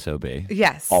 Lucky SOB.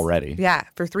 Yes. Already. Yeah.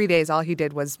 For 3 days, all he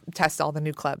did was test all the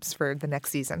new clubs for the next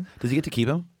season. Does he get to keep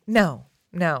him? No.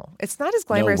 It's not as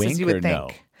glamorous wink as you would or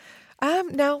think.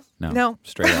 No.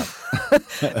 Straight up.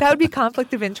 That would be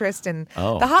conflict of interest. And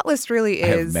Oh. the hot list really I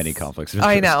is. have many conflicts of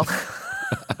interest. I know.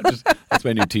 That's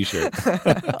my new T-shirt.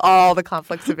 All the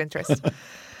conflicts of interest.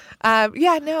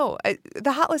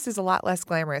 The hot list is a lot less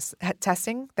glamorous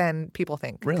testing than people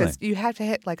think. Really? Because you have to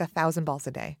hit like 1,000 balls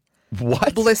a day.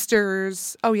 What?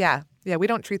 Blisters. Oh, yeah. Yeah, we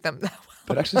don't treat them that well.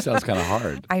 That actually sounds kind of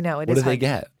hard. I know. It What is do they hard.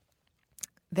 get?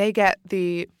 They get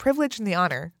the privilege and the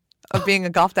honor of being a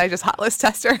Golf Digest hot list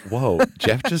tester. Whoa.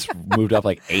 Jeff just moved up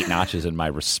like 8 notches in my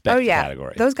respect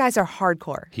category. Those guys are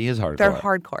hardcore. He is hardcore. They're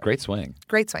hardcore. Great swing.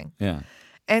 Great swing. Yeah.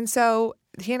 And so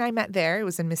he and I met there. It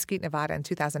was in Mesquite, Nevada in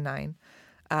 2009.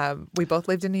 We both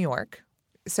lived in New York.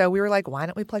 So we were like, why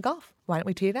don't we play golf? Why don't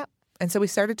we tee it up? And so we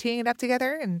started teeing it up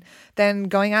together and then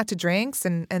going out to drinks.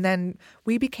 And then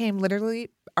we became literally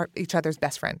each other's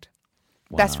best friend.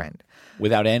 Wow. Best friend.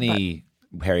 Without any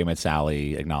Harry Met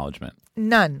Sally acknowledgement.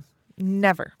 None.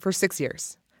 Never. For 6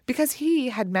 years. Because he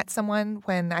had met someone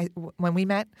when we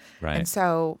met. Right. And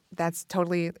so that's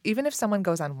totally, even if someone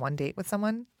goes on one date with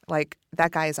someone, like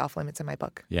that guy is off limits in my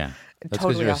book. Yeah. That's because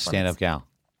Totally you're a off stand-up gal.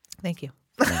 Thank you.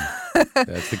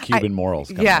 That's the Cuban morals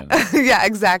coming Yeah, in. yeah,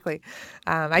 exactly.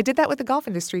 I did that with the golf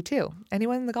industry too.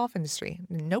 Anyone in the golf industry?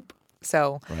 Nope.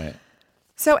 So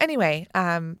anyway,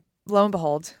 lo and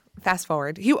behold, fast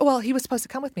forward. He was supposed to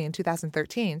come with me in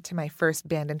 2013 to my first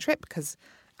Bandon trip because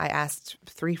I asked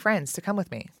 3 friends to come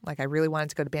with me. Like I really wanted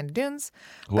to go to Bandon Dunes.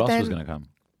 Who else was going to come?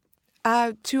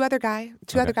 Two other guy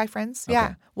friends. Okay.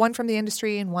 Yeah, one from the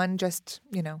industry and one just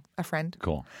a friend.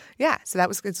 Cool. Yeah, so it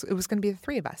was going to be the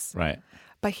 3 of us. Right.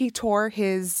 But he tore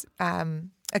his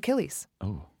Achilles.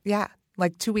 Oh. Yeah,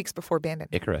 like 2 weeks before Bandon.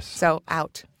 Icarus. So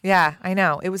out. Yeah, I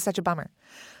know. It was such a bummer.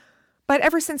 But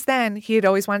ever since then, he had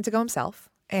always wanted to go himself.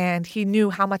 And he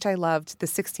knew how much I loved the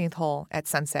 16th hole at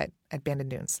Sunset at Bandon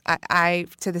Dunes. I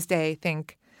to this day,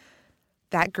 think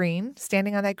that green,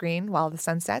 standing on that green while the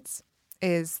sun sets,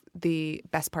 is the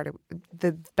best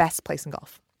place in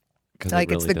golf. Like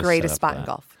it it's really the does greatest set up spot in that.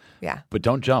 golf. Yeah. But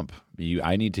don't jump.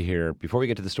 I need to hear, before we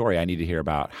get to the story, I need to hear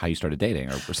about how you started dating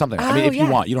or something. I mean, if you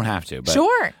want, you don't have to. But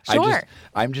Sure.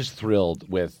 I'm just thrilled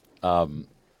with, I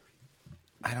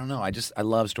don't know. I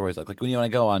love stories like when I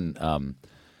go on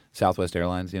Southwest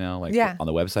Airlines, on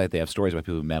the website, they have stories about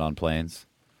people who met on planes.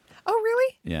 Oh,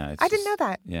 really? Yeah. I didn't know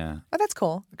that. Yeah. Oh, that's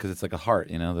cool. Because it's like a heart,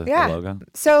 the Yeah. logo.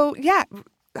 So,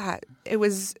 it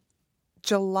was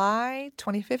July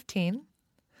 2015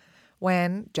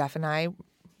 when Jeff and I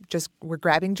just were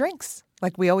grabbing drinks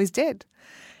like we always did.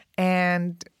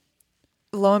 And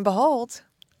lo and behold,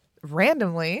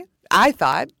 randomly, I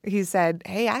thought he said,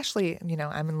 "Hey, Ashley,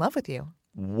 I'm in love with you."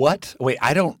 What? Wait,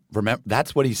 I don't remember.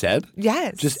 That's what he said?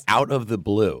 Yes. Just out of the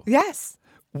blue. Yes.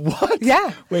 What?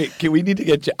 Yeah. Wait,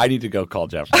 I need to go call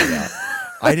Jeff right now.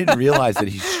 I didn't realize that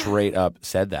he straight up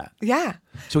said that. Yeah.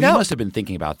 So he must have been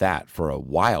thinking about that for a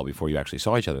while before you actually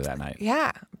saw each other that night.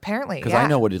 Yeah, apparently. Because yeah. I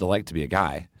know what it's like to be a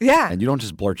guy. Yeah. And you don't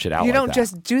just blurt shit out You like don't that.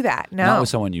 just do that. No. Not with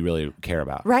someone you really care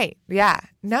about. Right. Yeah.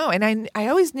 No. And I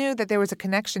always knew that there was a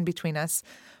connection between us,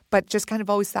 but just kind of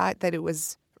always thought that it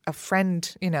was a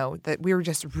friend, that we were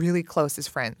just really close as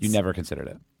friends. You never considered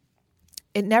it.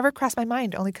 It never crossed my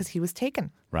mind, only because he was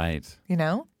taken. Right.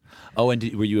 Oh, and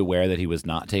were you aware that he was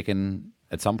not taken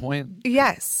at some point?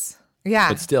 Yes. Yeah.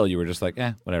 But still, you were just like,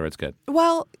 whatever, it's good.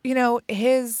 Well,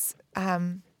 his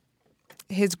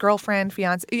girlfriend,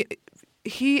 fiance,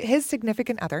 his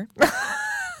significant other.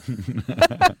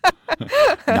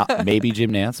 Not, maybe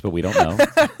Jim Nance, but we don't know.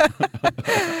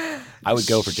 I would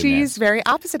go for Jim Nance. She's very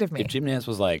opposite of me. If Jim Nance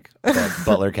was like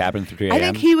Butler Cabin through 3 a.m. I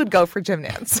think he would go for Jim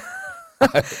Nance.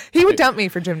 He would dump me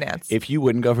for Jim Nance. If you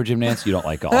wouldn't go for Jim Nance, you don't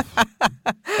like golf.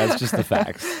 That's just the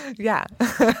facts. Yeah.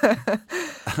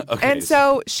 Okay. And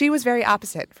so she was very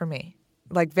opposite for me,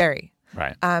 like very.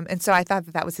 Right. And so I thought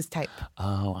that was his type.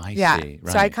 Oh, I Yeah. see.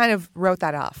 Right. So I kind of wrote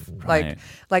that off. Right.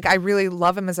 Like I really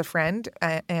love him as a friend,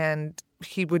 and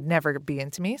he would never be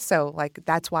into me. So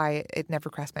that's why it never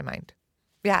crossed my mind.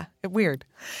 Yeah, weird.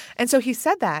 And so he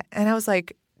said that, and I was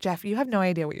like, Jeff, you have no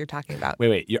idea what you're talking about.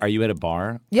 Wait. Are you at a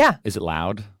bar? Yeah. Is it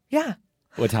loud? Yeah.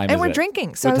 What time and is it? And we're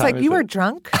drinking. So What I was time like, is you it? were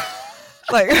drunk?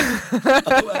 Like,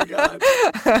 oh my God.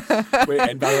 Wait,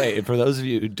 and by the way, for those of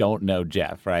you who don't know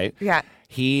Jeff, right? Yeah.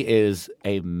 He is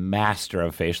a master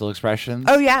of facial expressions.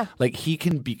 Oh, yeah. Like he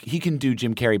can do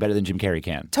Jim Carrey better than Jim Carrey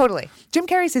can. Totally. Jim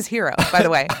Carrey's his hero, by the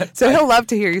way. So he'll love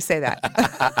to hear you say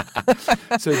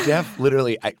that. So Jeff,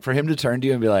 literally, for him to turn to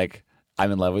you and be like,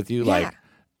 I'm in love with you, Yeah. like,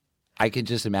 I could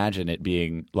just imagine it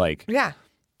being like, Yeah.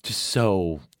 just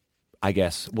so, I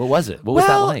guess, what was it? What was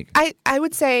that like? I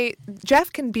would say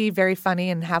Jeff can be very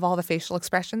funny and have all the facial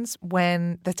expressions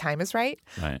when the time is right.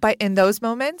 Right. But in those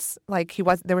moments, like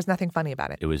there was nothing funny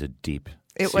about it. It was a deep,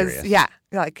 It serious. was, yeah,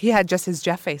 like he had just his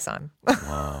Jeff face on.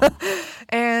 Whoa.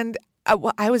 And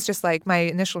I was just like, my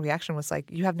initial reaction was like,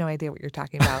 you have no idea what you're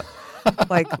talking about.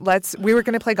 Like, we were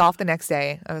going to play golf the next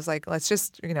day. I was like, let's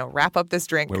just, wrap up this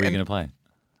drink. Where were you going to play?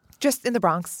 Just in the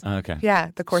Bronx. Okay.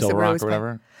 Yeah, the course Silver that we Rock always or play.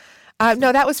 whatever?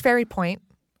 No, that was Ferry Point.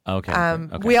 Okay.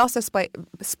 Okay. We also Split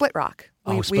Rock.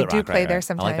 We Split do Rock, play right, there right. I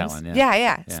sometimes. like that one, Yeah.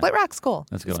 Yeah. Split Rock's cool.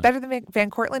 That's a good It's one. better than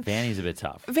Van Cortlandt. Vanny's a bit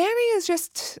tough. Vanny is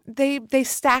just they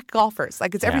stack golfers.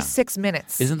 Like it's every Yeah. 6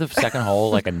 minutes. Isn't the second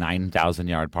hole like a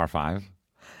 9,000-yard par 5?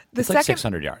 It's like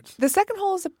 600 yards. The second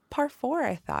hole is a par 4,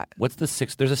 I thought. What's the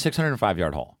six? There's a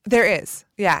 605-yard hole. There is.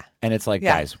 Yeah. And it's like,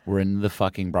 Yeah. guys, we're in the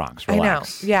fucking Bronx.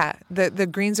 Relax. I know. Yeah. The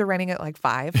greens are running at like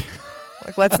 5.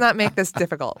 Like, let's not make this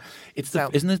difficult.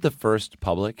 Isn't it the first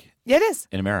public Yeah, it is.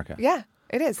 in America? Yeah,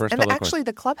 it is. First And public actually,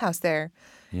 the clubhouse there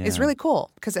is Yeah. really cool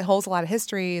because it holds a lot of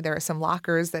history. There are some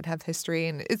lockers that have history,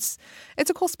 and it's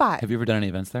a cool spot. Have you ever done any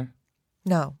events there?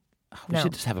 No. We No.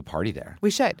 should just have a party there. We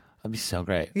should. That'd be so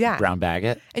great. Yeah. Brown bag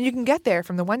it. And you can get there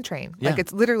from the one train. Like Yeah.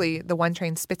 it's literally the one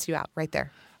train spits you out right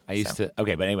there. I used to.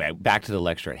 Okay, but anyway, back to the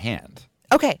lecture at hand.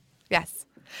 Okay. Yes.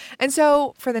 And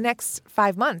so for the next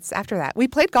 5 months after that, we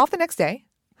played golf the next day.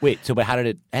 Wait, but how did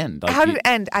it end? Like, How did it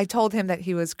end? I told him that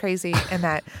he was crazy and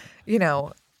that,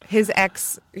 his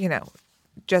ex,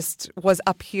 just was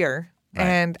up here. Right.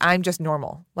 And I'm just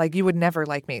normal. Like you would never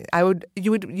like me.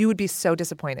 You would be so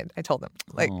disappointed. I told him.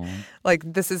 Like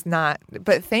this is not.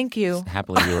 But thank you.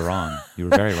 Happily, you were wrong. You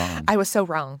were very wrong. I was so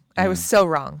wrong. I was so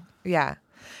wrong. Yeah.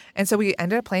 And so we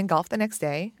ended up playing golf the next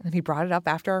day, and he brought it up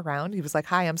after a round. He was like,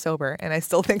 "Hi, I'm sober," and I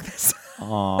still think this.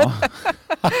 Aw.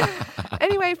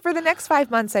 Anyway, for the next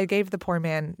 5 months, I gave the poor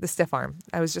man the stiff arm.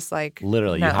 I was just like,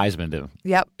 Literally, no. you Heisman'd him.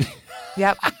 Yep.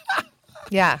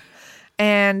 Yeah.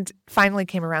 And finally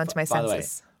came around to my By the way,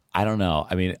 senses. I don't know.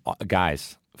 I mean,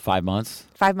 guys, 5 months,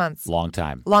 5 months. long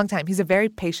time. Long time. He's a very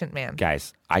patient man.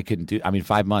 Guys, I couldn't do.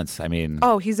 5 months.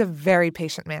 Oh, he's a very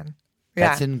patient man. Yeah.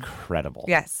 That's incredible.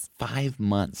 Yes. 5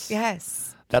 months.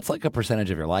 Yes. That's like a percentage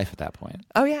of your life at that point.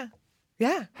 Oh, yeah.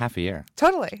 Yeah. Half a year.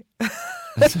 Totally.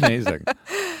 That's amazing.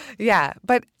 Yeah.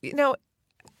 But,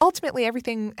 ultimately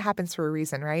everything happens for a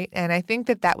reason, right? And I think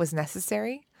that was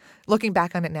necessary. Looking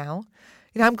back on it now,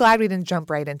 I'm glad we didn't jump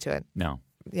right into it. No.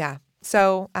 Yeah.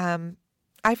 So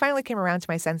I finally came around to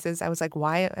my senses. I was like,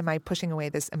 why am I pushing away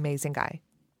this amazing guy?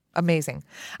 Amazing.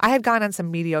 I had gone on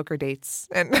some mediocre dates.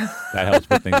 And That helps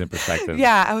put things in perspective.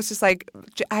 yeah, I was just like,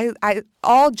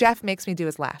 all Jeff makes me do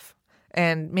is laugh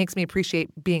and makes me appreciate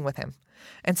being with him.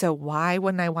 And so why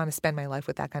wouldn't I want to spend my life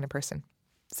with that kind of person?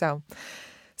 So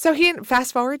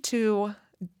fast forward to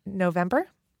December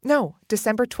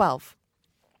 12th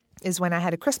is when I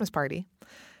had a Christmas party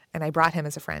and I brought him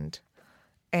as a friend.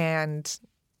 And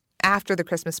after the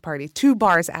Christmas party, 2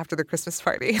 bars after the Christmas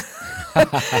party,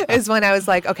 is when I was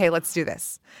like, okay, let's do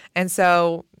this. And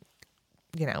so,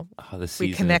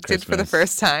 we connected for the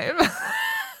first time.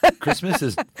 Christmas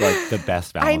is like the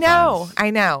best Valentine's. I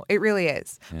know. It really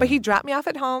is. Yeah. But he dropped me off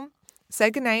at home,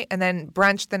 said goodnight, and then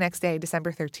brunch the next day,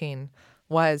 December 13,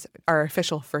 was our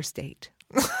official first date.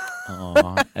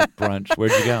 At brunch.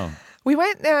 Where'd you go? We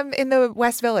went in the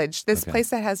West Village, this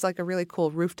place that has like a really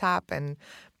cool rooftop, and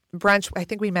brunch. I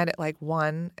think we met at like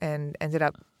 1 and ended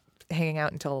up hanging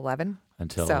out until 11.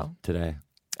 Until today.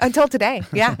 Until today,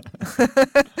 yeah.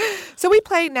 So we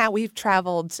play now. We've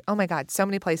traveled, oh my God, so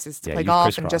many places to play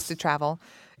golf and just to travel.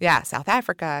 Yeah, South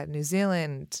Africa, New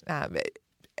Zealand,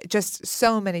 just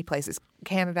so many places.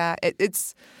 Canada.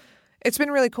 It's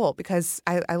been really cool because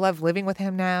I love living with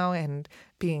him now and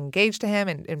being engaged to him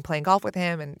and playing golf with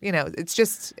him. And, it's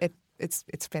just,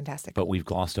 it's fantastic. But we've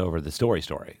glossed over the story,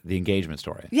 the engagement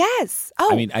story. Yes.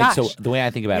 Oh, gosh. So the way I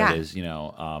think about it is,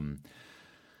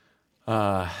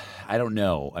 I don't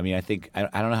know. I mean, I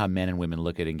don't know how men and women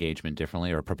look at engagement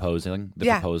differently or proposing the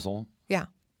proposal. Yeah.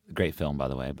 Great film, by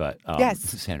the way. But yes.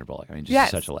 Sandra Bullock. I mean,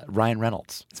 just such Ryan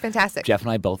Reynolds. It's fantastic. Jeff and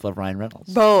I both love Ryan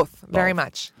Reynolds. Both. Very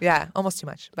much. Yeah. Almost too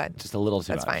much. But just a little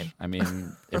too much. That's fine. I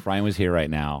mean, if Ryan was here right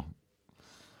now,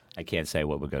 I can't say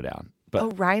what would go down.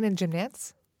 But Ryan and Jim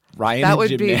Nantz? Ryan that and would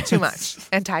Jim be Nantz. Too much.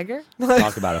 And Tiger?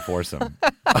 Talk about a foursome.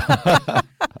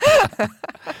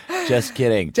 Just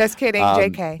kidding. Just kidding.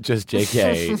 JK. Just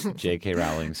JK. JK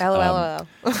Rowling's. LOL.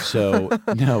 So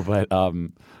no, but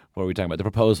what were we talking about? The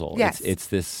proposal. Yes. It's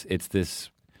this.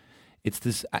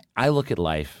 I look at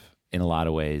life in a lot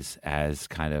of ways as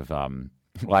kind of.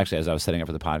 Well, actually, as I was setting up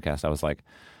for the podcast, I was like,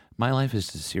 my life is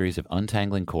just a series of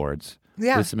untangling cords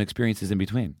with some experiences in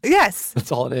between. Yes.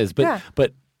 That's all it is.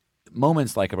 But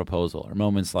moments like a proposal, or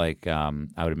moments like I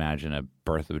would imagine a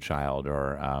birth of a child,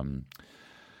 or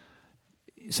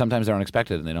sometimes they're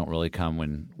unexpected and they don't really come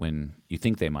when you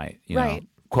think they might. You know,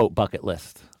 quote, bucket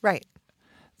list. Right.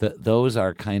 Those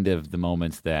are kind of the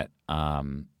moments that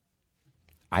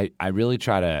I really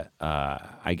try to,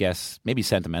 I guess, maybe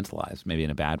sentimentalize, maybe in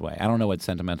a bad way. I don't know what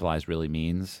sentimentalize really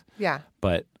means. Yeah.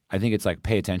 But I think it's like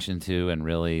pay attention to and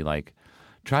really like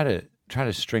try to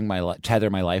tether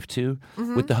my life to,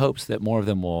 with the hopes that more of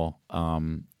them will,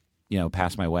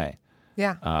 pass my way.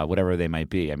 Yeah. Whatever they might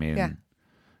be. I mean,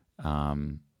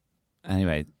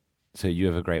 anyway, so you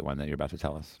have a great one that you're about to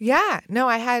tell us. Yeah. No,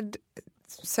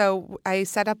 so I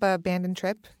set up a abandoned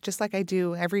trip just like I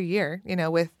do every year,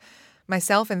 with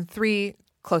myself and 3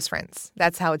 close friends.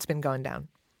 That's how it's been going down.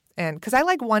 And because I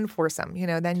like one foursome,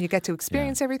 then you get to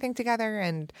experience everything together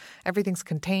and everything's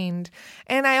contained.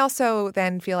 And I also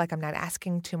then feel like I'm not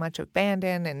asking too much of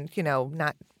Bandon and,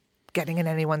 not getting in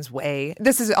anyone's way.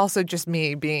 This is also just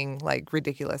me being like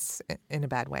ridiculous in a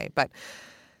bad way. But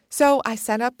so I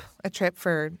set up a trip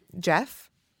for Jeff,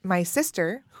 my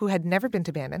sister, who had never been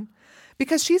to Bandon,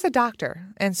 because she's a doctor.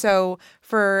 And so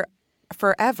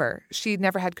forever, she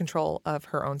never had control of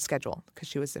her own schedule because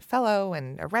she was a fellow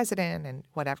and a resident and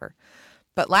whatever.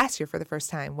 But last year, for the first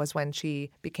time, was when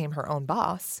she became her own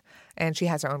boss and she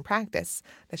has her own practice,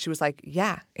 that she was like,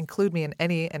 include me in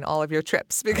any and all of your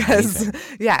trips because,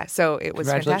 so it was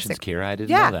Congratulations, fantastic. Kira. I didn't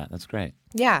know that. That's great.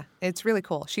 Yeah, it's really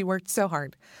cool. She worked so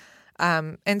hard.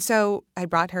 And so I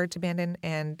brought her to Bandon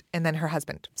and then her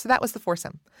husband. So that was the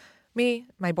foursome. Me,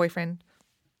 my boyfriend,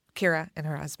 Kira, and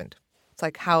her husband. It's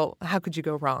like, how could you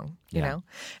go wrong, you know?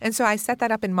 And so I set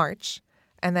that up in March.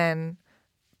 And then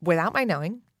without my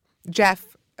knowing,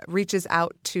 Jeff reaches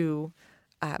out to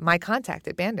my contact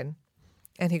at Bandon.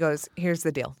 And he goes, here's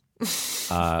the deal. Is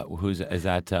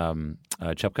that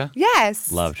Chupka?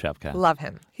 Yes. Love Chupka. Love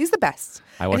him. He's the best.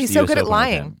 And he's so good at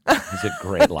lying. He's a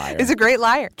great liar. He's a great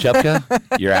liar.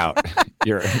 Chupka, you're out.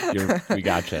 We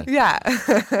gotcha. Yeah.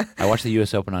 I watched the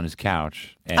U.S. Open on his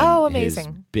couch. And amazing.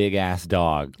 His big ass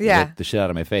dog licked the shit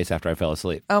out of my face after I fell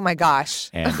asleep. Oh my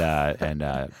gosh. And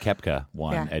Koepka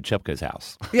won at Chupka's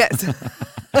house. Yes.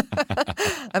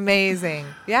 Amazing.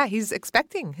 Yeah, he's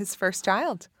expecting his first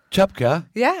child. Chupka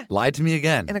lied to me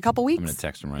again. In a couple weeks. I'm going to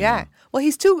text him right now. Well,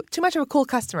 he's too much of a cool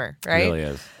customer, right? He really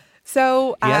is.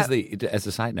 So he has as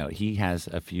a side note, he has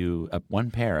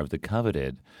one pair of the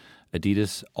coveted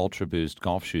Adidas Ultra Boost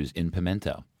golf shoes in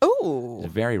pimento. Oh.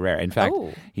 It's very rare. In fact,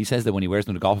 he says that when he wears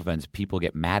them to golf events, people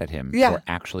get mad at him for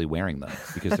actually wearing them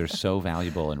because they're so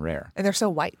valuable and rare. And they're so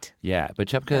white. Yeah, but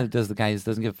Chupka doesn't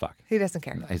give a fuck. He doesn't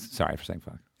care. Sorry for saying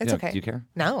fuck. It's okay. Do you care?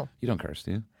 No. You don't curse,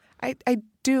 do you? I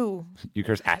do. You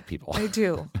curse at people. I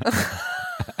do.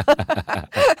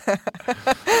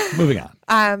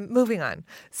 Moving on.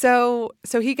 So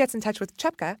he gets in touch with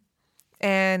Chupka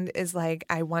and is like,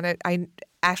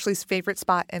 Ashley's favorite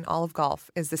spot in all of golf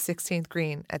is the 16th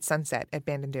green at sunset at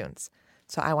Bandon Dunes.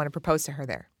 So I want to propose to her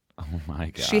there. Oh, my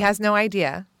God. She has no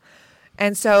idea.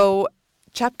 And so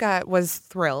Chepka was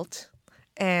thrilled,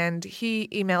 and he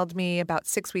emailed me about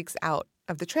 6 weeks out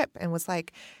of the trip and was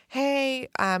like, hey,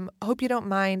 hope you don't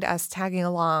mind us tagging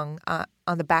along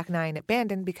on the back nine at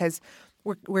Bandon because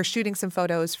we're shooting some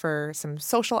photos for some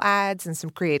social ads and some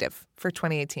creative for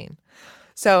 2018.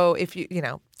 So if you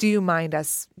do you mind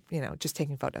us, just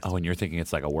taking photos? Oh, and you're thinking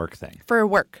it's like a work thing. For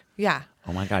work, yeah.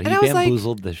 Oh, my God. And He I was like,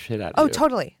 bamboozled the shit out of you. Oh,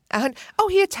 totally.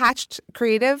 He attached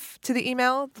creative to the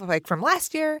email, like from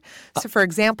last year. So for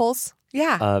examples.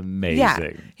 Yeah. Amazing.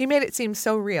 Yeah. He made it seem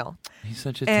so real. He's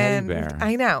such a teddy bear.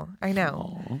 I know.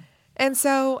 Aw. And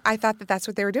so I thought that that's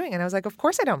what they were doing. And I was like, of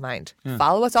course I don't mind. Yeah.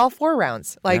 Follow us all 4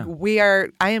 rounds. Like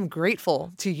I am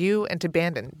grateful to you and to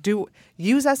Bandon.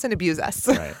 Use us and abuse us.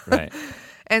 Right.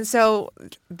 And so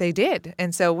they did.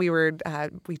 And so we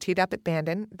teed up at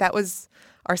Bandon. That was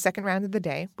our second round of the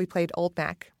day. We played Old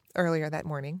Mac earlier that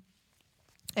morning.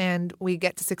 And we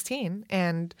get to 16.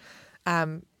 And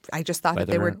I just thought that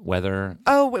they were... Weather?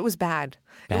 Oh, it was bad.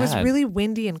 It was really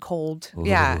windy and cold. Ooh,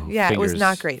 it was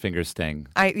not great. Fingers sting.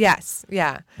 Yes.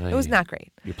 It was not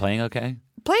great. You're playing okay?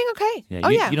 Playing okay.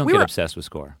 Yeah, you don't get obsessed with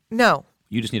score. No.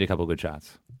 You just need a couple good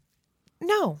shots.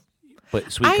 No. But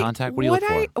sweet contact, what do you look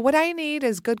for? What I need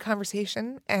is good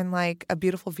conversation and like a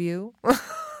beautiful view.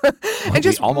 And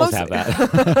just we almost have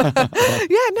that.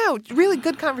 Really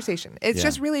good conversation. It's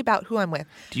just really about who I'm with.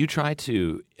 Do you try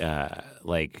to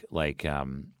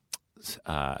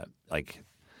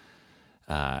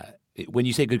when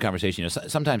you say good conversation,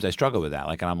 sometimes I struggle with that.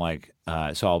 Like, and I'm like,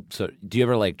 so do you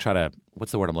ever like try to,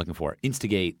 what's the word I'm looking for?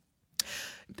 Instigate.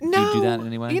 No. Do you do that in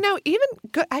any way? Even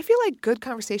good, I feel like good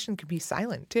conversation could be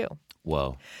silent too.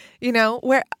 Whoa.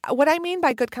 Where what I mean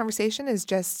by good conversation is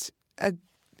just a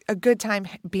good time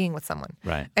being with someone.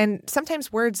 Right. And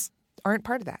sometimes words aren't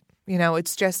part of that.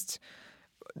 It's just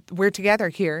we're together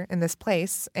here in this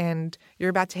place and you're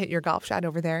about to hit your golf shot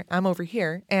over there. I'm over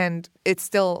here and it's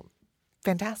still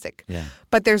fantastic. Yeah.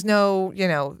 But there's no,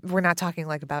 we're not talking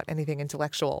like about anything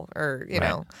intellectual or,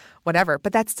 whatever.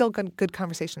 But that's still good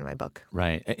conversation in my book.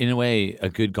 Right. In a way, a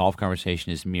good golf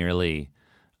conversation is merely,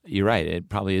 you're right, it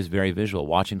probably is very visual.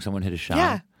 Watching someone hit a shot.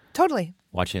 Yeah, totally.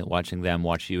 Watching them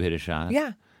watch you hit a shot.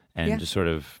 Yeah. And just sort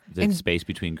of the space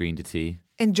between green to tee.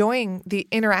 Enjoying the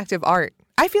interactive art.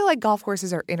 I feel like golf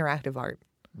courses are interactive art.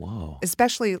 Whoa.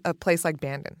 Especially a place like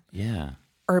Bandon. Yeah.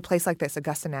 Or a place like this,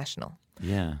 Augusta National.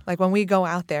 Yeah. Like when we go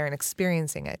out there and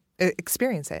experience it,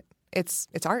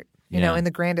 it's art, in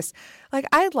the grandest. Like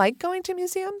I like going to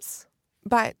museums,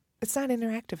 but it's not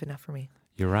interactive enough for me.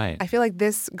 You're right. I feel like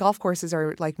golf courses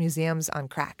are like museums on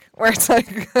crack, where it's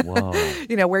like, whoa.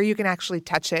 Where you can actually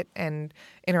touch it and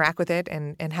interact with it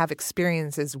and have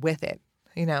experiences with it,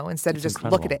 instead of just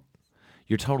incredible. Look at it.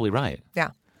 You're totally right.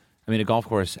 Yeah. I mean, a golf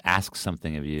course asks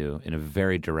something of you in a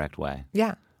very direct way.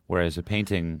 Yeah. Whereas a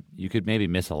painting, you could maybe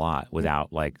miss a lot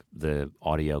without like the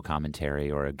audio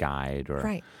commentary or a guide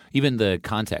or even the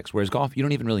context. Whereas golf, you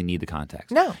don't even really need the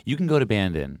context. No. You can go to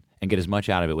Bandon and get as much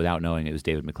out of it without knowing it was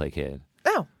David McClay Kidd.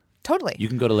 Oh, totally. You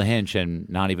can go to La Hinch and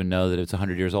not even know that it's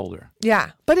 100 years older.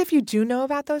 Yeah. But if you do know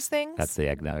about those things. That's the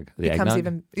eggnog. The becomes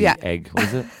eggnog? The egg. What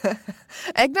is it?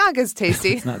 Eggnog is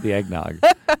tasty. It's not the eggnog.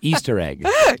 Easter egg.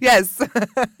 Yes.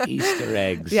 Easter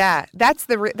eggs. Yeah. That's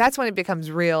when it becomes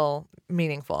real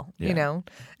meaningful, and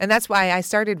that's why I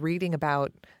started reading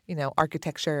about,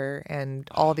 architecture and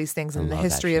all these things in the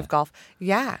history of golf.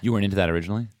 Yeah. You weren't into that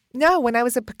originally? No, when I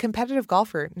was a competitive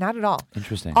golfer, not at all.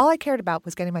 Interesting. All I cared about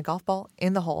was getting my golf ball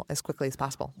in the hole as quickly as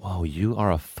possible. Whoa, you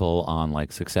are a full-on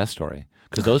success story.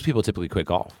 Because those people typically quit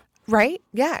golf. Right?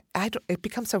 Yeah. It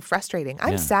becomes so frustrating.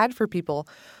 I'm sad for people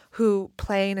who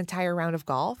play an entire round of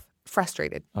golf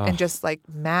frustrated and just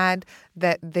mad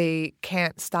that they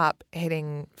can't stop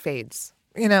hitting fades.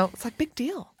 It's like big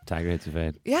deal. Tiger hits a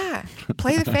fade. Yeah.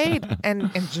 Play the fade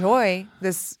and enjoy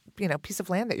this, piece of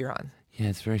land that you're on. Yeah,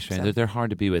 it's very strange. So. They're hard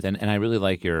to be with. And I really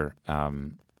like your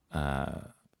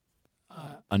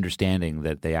understanding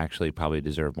that they actually probably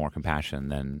deserve more compassion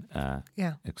than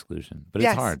exclusion. But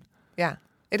it's hard. Yeah,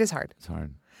 it is hard. It's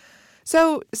hard.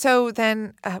 So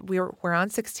then we're on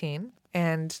 16,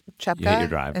 and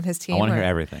Chepka and his team. I want to hear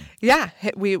everything. Yeah,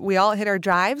 we all hit our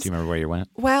drives. Do you remember where you went?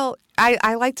 Well,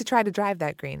 I like to try to drive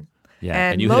that green.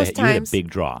 Yeah, and you hit a big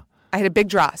draw. I had a big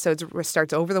draw, so it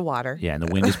starts over the water. Yeah, and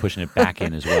the wind is pushing it back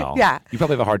in as well. Yeah. You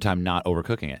probably have a hard time not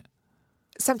overcooking it.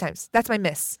 Sometimes. That's my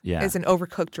miss. Yeah. Is an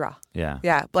overcooked draw. Yeah.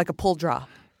 Yeah, like a pull draw.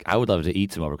 I would love to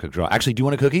eat some overcooked draw. Actually, do you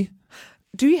want a cookie?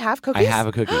 Do you have cookies? I have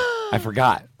a cookie. I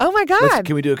forgot. Oh, my God.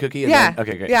 Can we do a cookie? Yeah.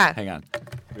 Okay, great. Yeah. Hang on.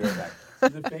 Be right back.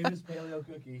 The famous paleo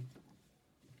cookie.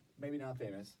 Maybe not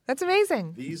famous. That's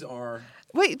amazing. These are...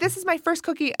 Wait, this is my first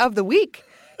cookie of the week.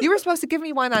 You were supposed to give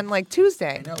me one on like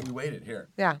Tuesday. I know, we waited. Here.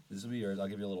 Yeah. This will be yours. I'll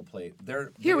give you a little plate.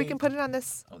 Here, we can put it on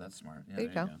this. Oh, that's smart. Yeah, there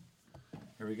you go.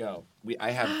 Here we go.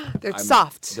 They're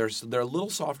soft. They're a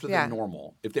little softer than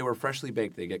normal. If they were freshly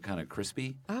baked, they get kind of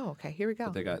crispy. Oh, okay. Here we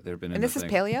go. But they've been. And this is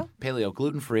paleo. Paleo,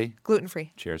 gluten-free.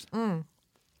 Gluten-free. Cheers.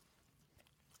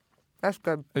 That's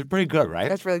good. It's pretty good, right?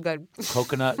 That's really good.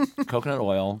 Coconut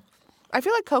oil. I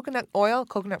feel like coconut oil,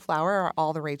 coconut flour are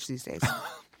all the rage these days.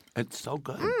 It's so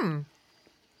good.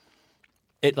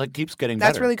 It like keeps getting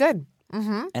better. That's really good.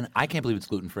 Mm-hmm. And I can't believe it's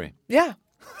gluten-free. Yeah,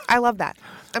 I love that.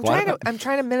 I'm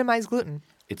trying to minimize gluten.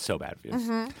 It's so bad for you.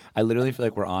 Mm-hmm. I literally feel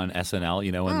like we're on SNL.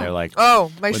 You know when they're like,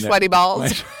 "Oh, my sweaty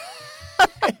balls."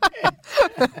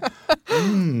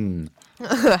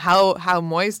 How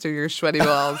moist are your sweaty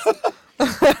balls?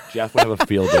 Jeff would have a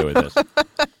field day with this.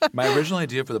 My original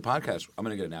idea for the podcast, I'm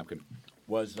going to get a napkin,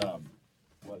 was that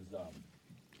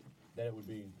it would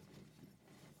be,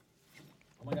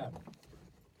 oh my God,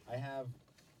 I have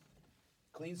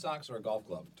clean socks or a golf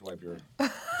glove to wipe your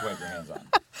hands on.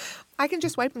 I can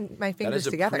just wipe my fingers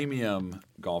together. That is a premium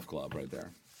golf glove right there.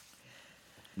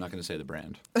 I'm not going to say the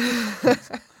brand.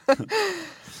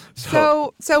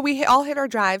 So we all hit our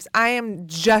drives. I am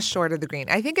just short of the green.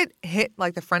 I think it hit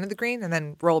like the front of the green and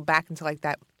then rolled back into like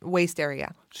that waist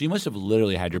area. So you must have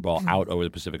literally had your ball out over the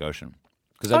Pacific Ocean.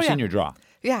 Because I've seen your draw.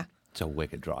 Yeah. It's a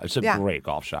wicked draw. It's a great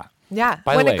golf shot. Yeah.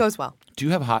 By the way, it goes well. Do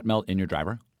you have hot melt in your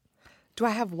driver? Do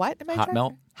I have what in my hot driver?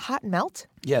 melt? Hot melt?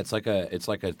 Yeah, it's like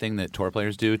a thing that tour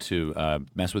players do to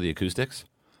mess with the acoustics.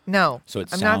 No. So it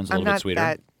sounds a little bit sweeter.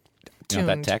 That you know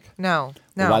that tech? No.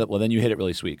 Well, then you hit it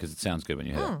really sweet because it sounds good when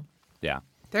you hit it. Yeah.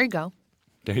 There you go.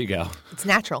 There you go. It's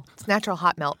natural. It's natural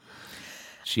hot melt.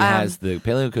 She has the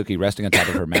paleo cookie resting on top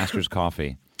of her master's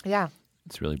coffee. Yeah.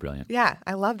 It's really brilliant. Yeah.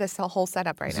 I love this whole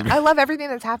setup right now. I love everything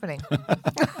that's happening.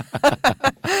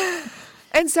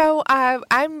 And so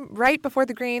I'm right before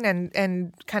the green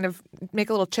and kind of make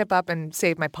a little chip up and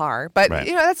save my par. But,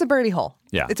 that's a birdie hole.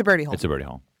 Yeah. It's a birdie hole. It's a birdie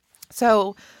hole.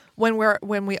 So when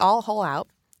we all hole out,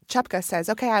 Chupka says,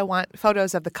 okay, I want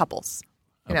photos of the couples.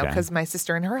 You know, because my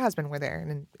sister and her husband were there,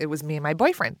 and it was me and my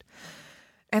boyfriend.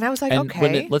 And I was like,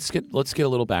 okay. Let's get a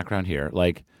little background here.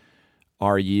 Like,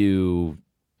 have you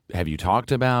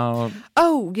talked about?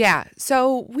 Oh, yeah.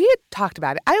 So we had talked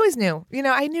about it. I always knew.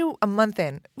 I knew a month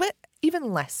in, but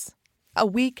even less, a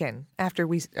week in after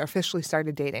we officially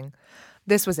started dating.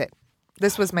 This was it.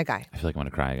 This was my guy. I feel like I'm going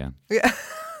to cry again. Yeah.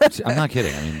 I'm not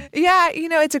kidding. I mean, yeah,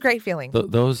 it's a great feeling.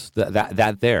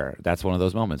 That's one of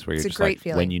those moments where you're just like,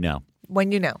 feeling. when you know.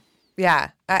 When you know. Yeah.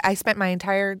 I spent my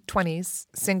entire 20s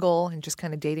single and just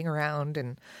kind of dating around.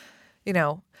 And,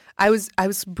 I was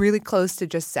really close to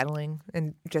just settling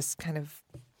and just kind of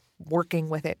working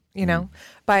with it,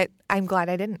 But I'm glad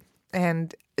I didn't.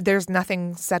 And there's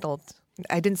nothing settled.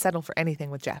 I didn't settle for anything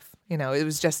with Jeff. It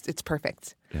was just, it's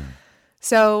perfect. Yeah.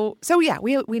 So yeah,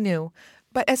 we knew.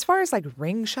 But as far as like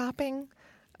ring shopping,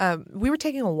 we were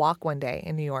taking a walk one day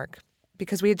in New York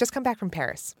because we had just come back from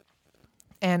Paris.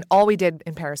 And all we did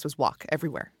in Paris was walk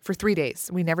everywhere for 3 days.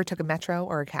 We never took a metro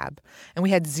or a cab. And we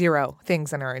had 0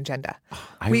 things on our agenda.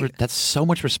 That's so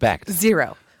much respect.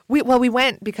 0. We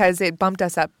went because it bumped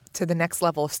us up to the next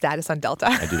level of status on Delta.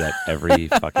 I do that every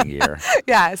fucking year.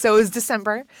 Yeah. So it was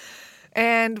December.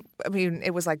 And I mean,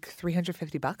 it was like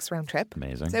 $350 round trip.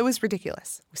 Amazing. So it was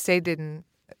ridiculous. We stayed in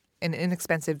an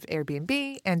inexpensive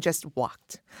Airbnb and just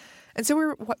walked. And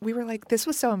so we were like, this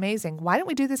was so amazing. Why don't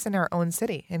we do this in our own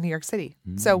city, in New York City?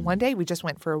 So one day we just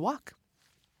went for a walk.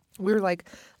 We were like,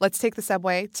 let's take the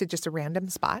subway to just a random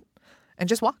spot and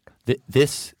just walk.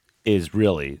 This is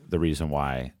really the reason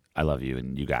why I love you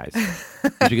and you guys.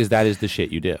 Because that is the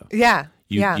shit you do. Yeah.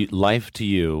 Life to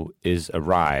you is a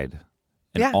ride.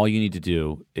 And all you need to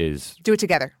do is... do it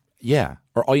together. Yeah.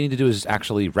 Or all you need to do is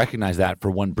actually recognize that for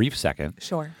one brief second.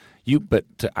 Sure.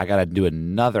 I got to do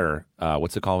another,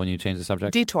 what's it called when you change the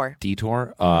subject?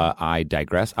 Detour. I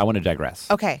digress. I want to digress.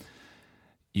 Okay.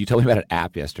 You told me about an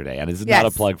app yesterday, and this is not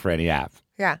a plug for any app.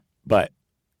 Yeah. But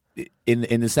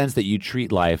in the sense that you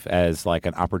treat life as like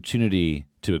an opportunity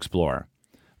to explore,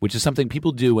 which is something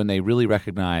people do when they really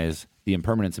recognize the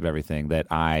impermanence of everything, that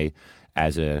I,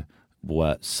 as a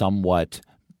somewhat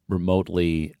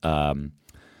remotely,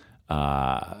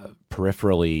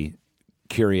 peripherally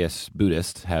curious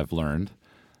Buddhist have learned.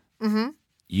 Mm-hmm.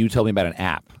 You told me about an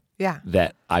app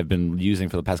that I've been using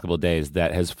for the past couple of days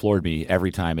that has floored me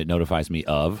every time it notifies me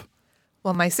of.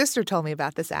 Well, my sister told me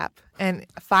about this app, and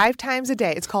 5 times a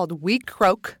day, it's called We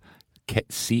Croak.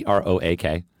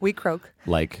 CROAK. We Croak.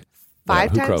 Like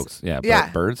 5 Who times. croaks? Yeah, Yeah.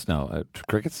 Birds? No,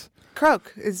 crickets?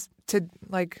 Croak is to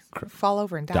like fall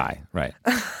over and die. Die, right.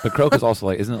 But croak is also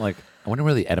like, isn't it like, I wonder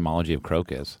where the etymology of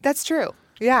croak is. That's true.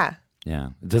 Yeah. Yeah.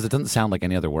 It doesn't sound like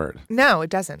any other word. No, it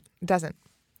doesn't. It doesn't.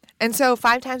 And so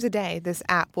 5 times a day, this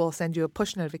app will send you a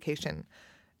push notification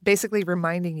basically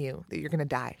reminding you that you're going to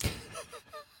die.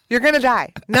 You're going to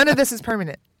die. None of this is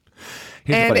permanent.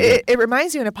 And it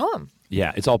reminds you in a poem.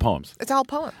 Yeah, it's all poems. It's all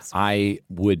poems. I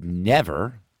would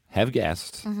never have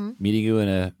guessed meeting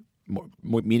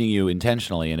you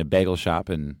intentionally in a bagel shop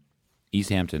in East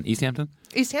Hampton. East Hampton.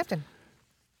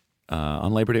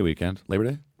 On Labor Day weekend. Labor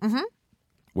Day? Mm-hmm.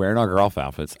 Wearing our golf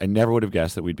outfits. I never would have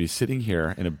guessed that we'd be sitting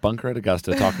here in a bunker at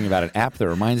Augusta talking about an app that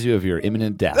reminds you of your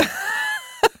imminent death.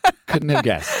 Couldn't have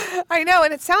guessed. I know,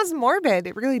 and it sounds morbid.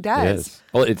 It really does.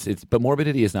 It is. Well, but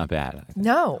morbidity is not bad.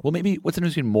 No. Well, maybe what's the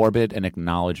difference between morbid and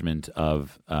acknowledgement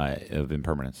of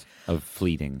impermanence, of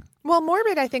fleeting? Well,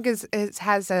 morbid, I think,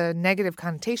 has a negative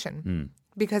connotation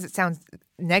because it sounds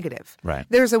negative. Right.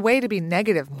 There's a way to be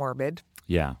negative morbid.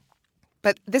 Yeah.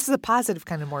 But this is a positive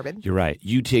kind of morbid. You're right.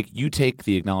 You take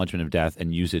the acknowledgement of death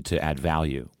and use it to add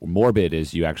value. Morbid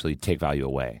is you actually take value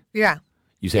away. Yeah.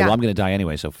 You say, well, I'm going to die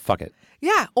anyway, so fuck it.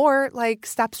 Yeah. Or like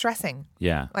stop stressing.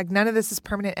 Yeah. Like none of this is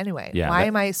permanent anyway. Yeah, Why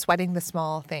am I sweating the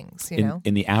small things, you know?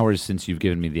 In the hours since you've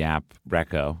given me the app,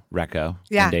 Recco,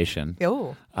 Foundation.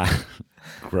 Oh.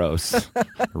 Gross.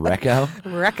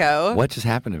 Recco? What just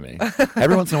happened to me?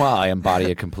 Every once in a while, I embody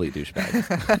a complete douchebag.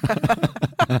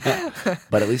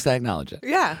 But at least I acknowledge it.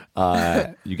 Yeah.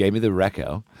 You gave me the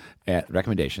Recco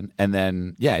recommendation, and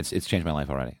then, it's changed my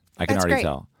life already. I can already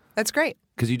tell. That's great.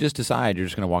 Because you just decide you're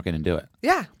just going to walk in and do it.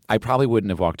 Yeah. I probably wouldn't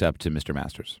have walked up to Mr.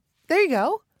 Masters. There you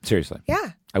go. Seriously.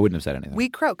 Yeah. I wouldn't have said anything. We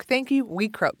croak. Thank you. We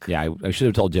croak. Yeah, I should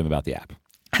have told Jim about the app.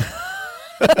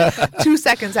 2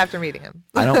 seconds after meeting him.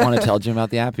 I don't want to tell Jim about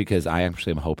the app because I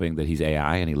actually am hoping that he's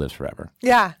AI and he lives forever.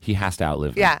 Yeah. He has to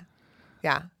outlive me. Yeah.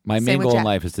 Yeah. My main goal in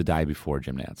life is to die before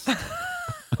Jim Nance.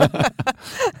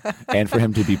 And for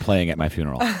him to be playing at my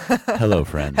funeral. Hello,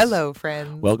 friends. Hello,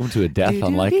 friends. Welcome to a death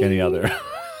unlike any other.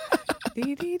 Can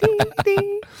we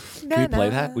play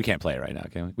that? We can't play it right now,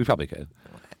 can we? We probably could.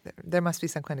 There must be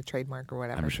some kind of trademark or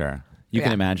whatever. I'm sure. You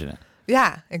can imagine it.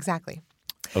 Yeah, exactly.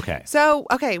 Okay. So,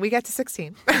 we get to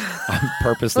 16. I'm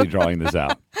purposely drawing this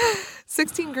out.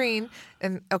 16 green.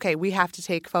 And, we have to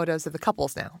take photos of the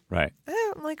couples now. Right.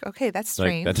 I'm like, okay, that's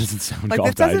strange. That doesn't sound like, Golf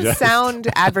that doesn't Digest. sound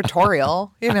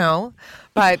advertorial,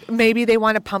 But maybe they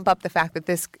want to pump up the fact that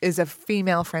this is a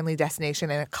female-friendly destination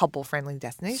and a couple-friendly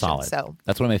destination. Solid. So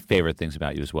that's one of my favorite things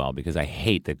about you as well, because I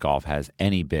hate that golf has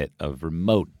any bit of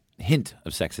remote hint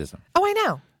of sexism. Oh, I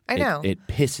know. I know. It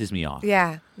pisses me off.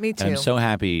 Yeah, me too. And I'm so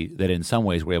happy that in some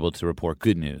ways we're able to report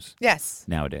good news. Yes.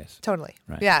 Nowadays. Totally.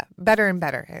 Right. Yeah. Better and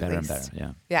better, at Better least. and better,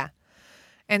 yeah. Yeah.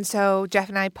 And so Jeff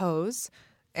and I pose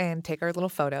and take our little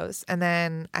photos. And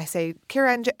then I say,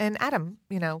 Kira and Adam,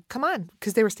 come on.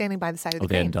 Because they were standing by the side of the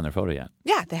they green. hadn't done their photo yet.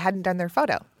 Yeah, they hadn't done their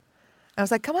photo. I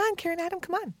was like, come on, Kira and Adam,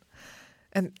 come on.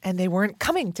 And they weren't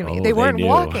coming to me. They weren't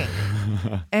walking.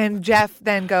 And Jeff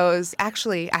then goes,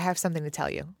 actually, I have something to tell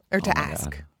you or to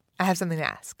ask. God. I have something to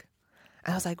ask.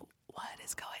 And I was like, what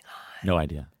is going on? No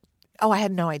idea. Oh, I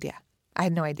had no idea.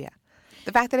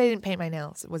 The fact that I didn't paint my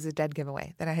nails was a dead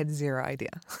giveaway. That I had zero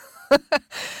idea.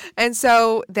 And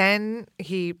so then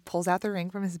he pulls out the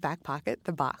ring from his back pocket,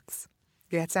 the box,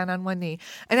 gets down on one knee.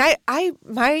 And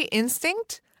my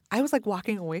instinct, I was like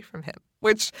walking away from him,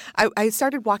 which I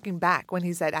started walking back when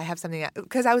he said, I have something,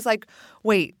 because I was like,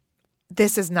 wait,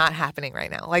 this is not happening right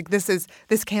now. Like this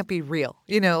can't be real.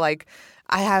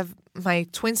 I have my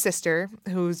twin sister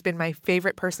who's been my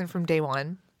favorite person from day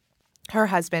one. Her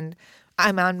husband,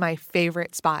 I'm on my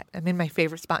favorite spot. I'm in my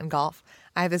favorite spot in golf.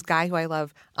 I have this guy who I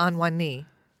love on one knee.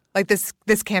 Like this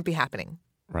can't be happening.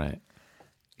 Right.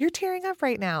 You're tearing up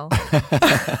right now.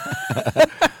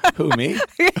 Who, me?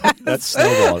 Yes. That's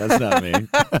Snowball. That's not me.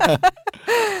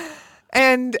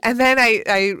 And then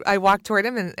I walked toward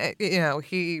him and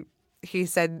he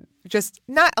said just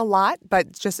not a lot,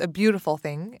 but just a beautiful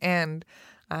thing. And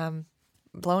lo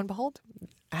and behold,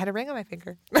 I had a ring on my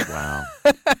finger. Wow.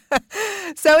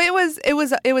 So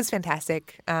it was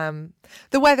fantastic.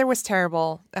 The weather was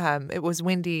terrible. It was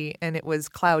windy and it was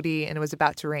cloudy and it was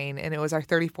about to rain and it was our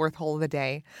 34th hole of the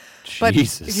day.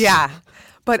 Jesus. Yeah.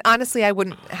 But honestly, I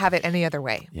wouldn't have it any other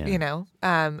way.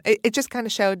 Yeah. It just kind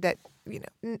of showed that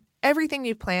everything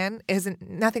you plan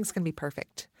nothing's going to be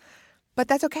perfect, but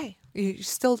that's okay. You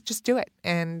still just do it,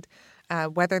 and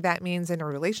whether that means in a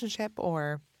relationship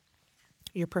or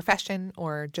your profession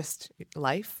or just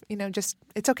life,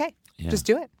 it's okay. Yeah. Just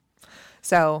do it.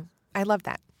 So I love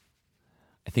that.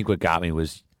 I think what got me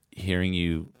was hearing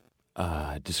you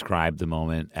describe the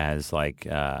moment as like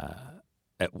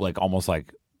almost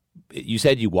like you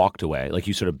said you walked away, like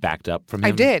you sort of backed up from him.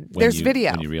 I did. There's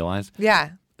video. When you realized.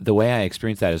 Yeah. The way I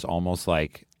experienced that is almost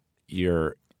like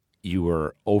you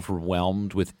were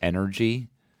overwhelmed with energy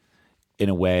in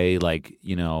a way, like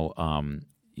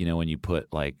when you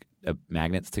put like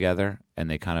magnets together and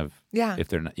they kind of if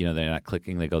they're not they're not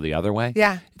clicking, they go the other way.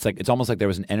 Yeah. It's almost like there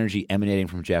was an energy emanating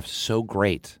from Jeff so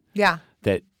great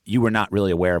that you were not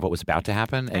really aware of what was about to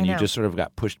happen, and you just sort of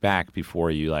got pushed back before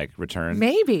you like returned.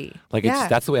 Maybe. Like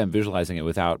that's the way I'm visualizing it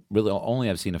without really only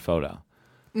I've seen a photo.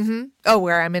 Mm-hmm. Oh,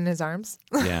 where I'm in his arms.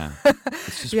 Yeah.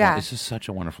 It's just it's just such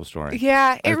a wonderful story.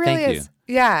 Yeah, it really thank is.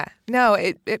 You. Yeah. No,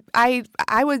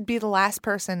 I would be the last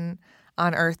person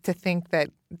on earth to think that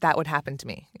would happen to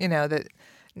me. That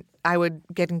I would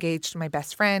get engaged to my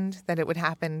best friend, that it would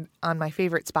happen on my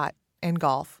favorite spot in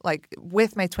golf, like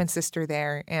with my twin sister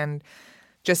there, and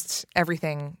just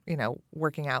everything,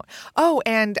 working out. Oh,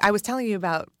 and I was telling you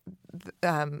about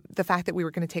the fact that we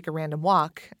were going to take a random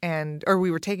walk, or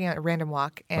we were taking a random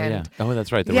walk. And oh,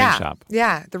 that's right, the ring shop.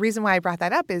 Yeah, the reason why I brought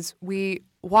that up is we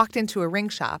walked into a ring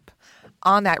shop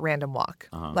on that random walk,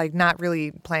 like not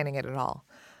really planning it at all.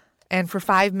 And for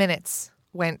 5 minutes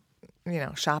went,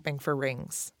 shopping for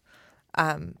rings.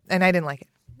 And I didn't like it.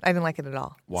 I didn't like it at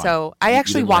all. Why? So I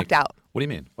actually walked out. What do you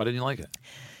mean? Why didn't you like it?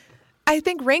 I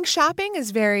think ring shopping is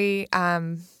very,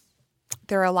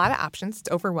 there are a lot of options.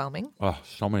 It's overwhelming. Oh,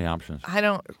 so many options. I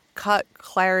don't cut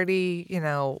clarity,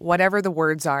 whatever the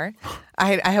words are.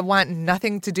 I want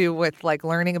nothing to do with like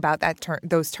learning about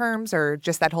those terms or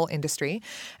just that whole industry.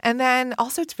 And then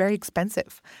also it's very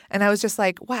expensive. And I was just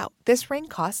like, wow, this ring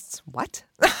costs what?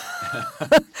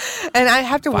 And I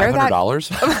have to wear that.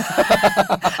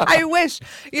 $500? I wish,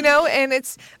 and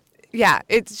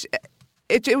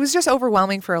it was just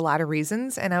overwhelming for a lot of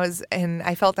reasons. And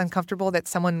I felt uncomfortable that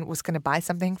someone was going to buy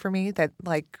something for me that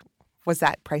like was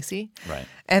that pricey. Right.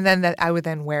 And then that I would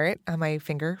then wear it on my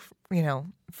finger,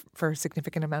 for a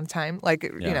significant amount of time, like,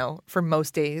 for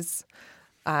most days.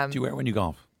 Do you wear it when you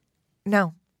golf?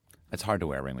 No. It's hard to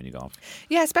wear a ring when you golf.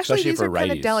 Yeah, especially these for are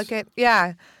kind of righties. delicate.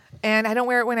 Yeah. And I don't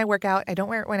wear it when I work out. I don't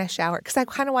wear it when I shower because I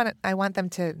kind of want them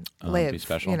to live, be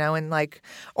special. and like,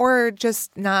 or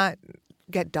just not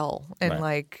get dull and Right.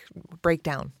 like break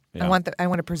down. Yeah. I want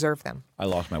to preserve them. I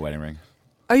lost my wedding ring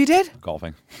Oh, you did?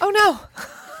 golfing. Oh no.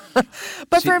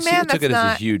 But for a man, she took that's it not.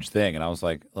 as a huge thing, and I was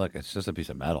like, "Look, it's just a piece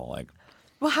of metal." Like,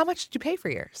 Well, how much did you pay for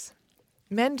yours?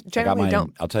 Men I got generally mine.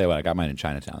 don't, I'll tell you what, I got mine in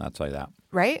Chinatown. I'll tell you that.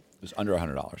 right? It was under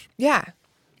 $100, Yeah.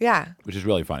 Yeah. which is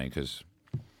really funny because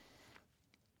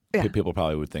Yeah. people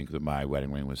probably would think that my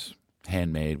wedding ring was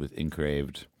handmade with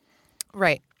engraved,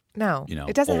 Right. No,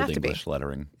 it doesn't old have to English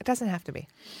lettering. It doesn't have to be.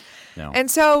 No.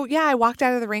 And so, yeah, I walked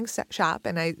out of the ring shop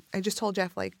and I just told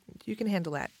Jeff, like, you can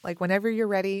handle that. Like, whenever you're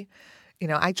ready,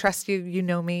 I trust you. You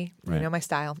know me. You Right. know my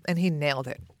style. And he nailed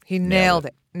it. He nailed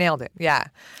it. Nailed it. Yeah.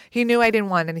 He knew I didn't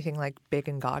want anything like big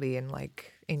and gaudy and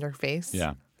like in your face.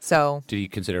 Yeah. So. Did he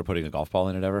consider putting a golf ball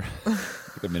in it ever?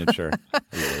 Like a miniature.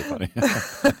 That'd be really funny.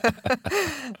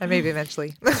 Maybe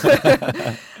eventually.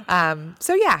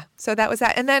 So yeah, so that was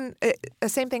that. And then the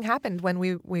same thing happened when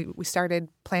we started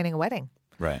planning a wedding.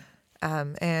 Right.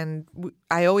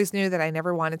 I always knew that I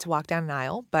never wanted to walk down an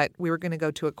aisle, but we were going to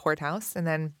go to a courthouse and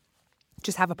then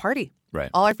just have a party. Right.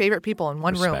 All our favorite people in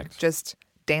one room, Respect. just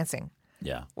dancing.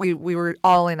 Yeah. We were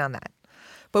all in on that.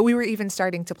 But we were even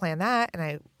starting to plan that, and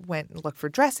I went and looked for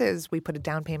dresses. We put a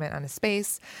down payment on a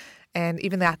space, and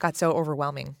even that got so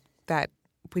overwhelming that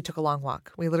we took a long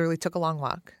walk. We literally took a long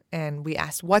walk, and we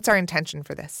asked, what's our intention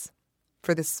for this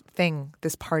thing,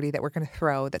 this party that we're going to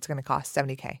throw that's going to cost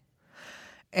 $70K?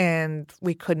 And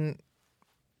we couldn't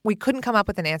come up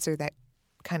with an answer that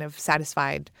kind of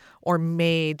satisfied or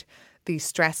made the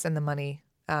stress and the money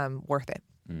worth it.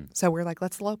 So we're like,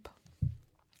 let's elope.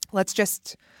 Let's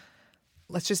just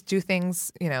do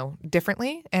things,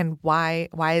 differently. And why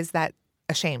is that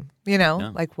a shame?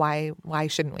 Like why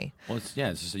shouldn't we? Well, it's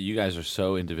just that you guys are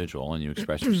so individual and you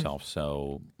express yourself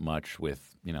so much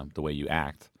with, the way you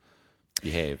act,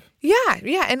 behave.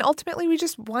 Yeah. And ultimately we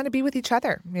just want to be with each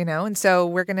other, and so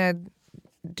we're going to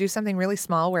do something really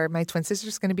small where my twin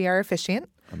sister's going to be our officiant.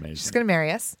 Amazing. She's going to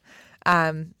marry us.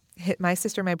 My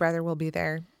sister, my brother will be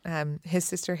there. His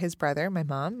sister, his brother, my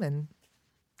mom, and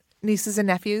nieces and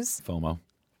nephews. FOMO.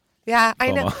 Yeah, I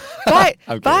know.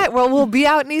 I'm But we'll be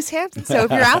out in East Hampton. So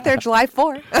if you're out there July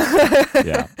 4.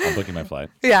 Yeah, I'm booking my flight.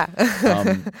 Yeah.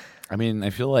 I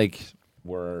feel like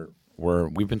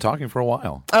we've been talking for a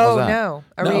while. Oh, How's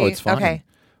that? no. It's fine. Okay.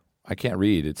 I can't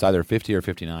read. It's either 50 or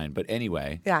 59. But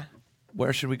anyway. Yeah.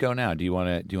 Where should we go now? Do you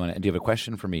have a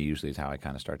question for me? Usually is how I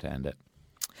kind of start to end it.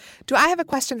 Do I have a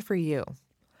question for you?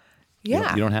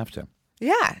 Yeah. You don't have to.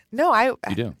 Yeah. No, You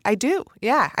do. I do.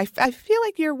 Yeah. I feel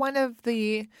like you're one of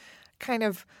the kind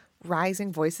of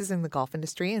rising voices in the golf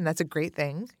industry, and that's a great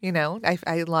thing. You know,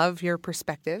 I love your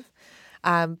perspective.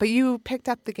 But you picked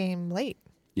up the game late.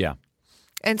 Yeah.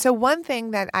 And so one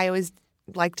thing that I always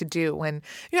like to do when,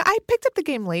 I picked up the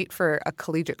game late for a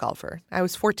collegiate golfer. I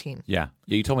was 14. Yeah.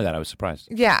 You told me that. I was surprised.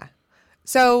 Yeah.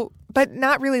 So, but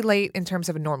not really late in terms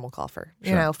of a normal golfer.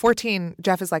 Sure. 14,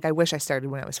 Jeff is like, I wish I started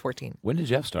when I was 14. When did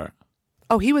Jeff start?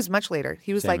 Oh, he was much later.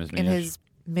 He was Same like as me, in ish. his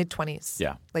mid-20s.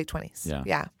 Yeah. Late 20s. Yeah.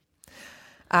 Yeah.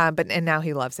 And now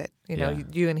he loves it. Yeah.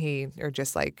 You and he are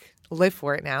just like live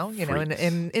for it now, Freaks.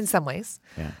 in some ways.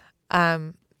 Yeah.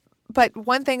 But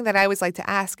one thing that I always like to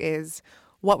ask is,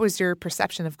 what was your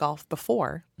perception of golf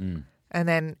before? Mm. And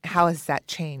then how has that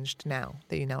changed now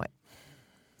that you know it?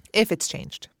 If it's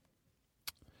changed.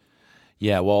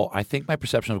 Yeah, well, I think my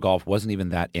perception of golf wasn't even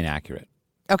that inaccurate.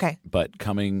 Okay. But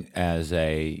coming as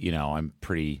I'm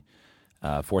pretty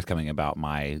forthcoming about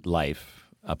my life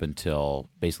up until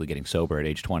basically getting sober at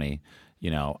age 20.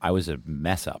 I was a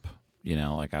mess up.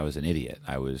 Like I was an idiot.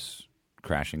 I was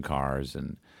crashing cars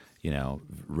and,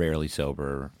 rarely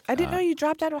sober. I didn't know you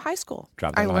dropped out of high school.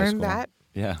 I learned that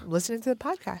listening to the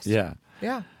podcast. Yeah.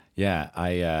 Yeah.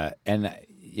 Yeah.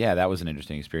 That was an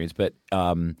interesting experience. But,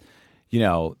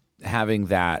 having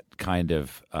that kind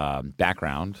of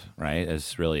background, right,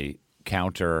 as really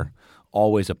counter,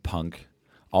 always a punk,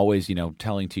 always,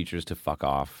 telling teachers to fuck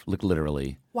off,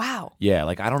 literally. Wow. Yeah,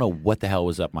 like I don't know what the hell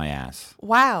was up my ass.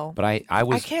 Wow. But I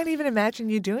I can't even imagine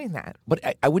you doing that.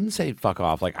 But I wouldn't say fuck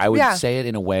off. Like I would say it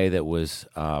in a way that was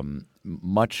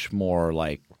much more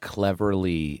like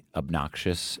cleverly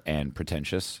obnoxious and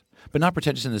pretentious. But not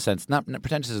pretentious in the sense, not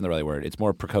pretentious isn't the right word. It's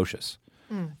more precocious.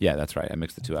 Mm. Yeah, that's right. I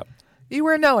mixed the two up. You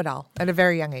were a know-it-all at a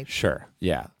very young age. Sure.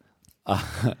 Yeah.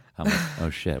 I'm like, oh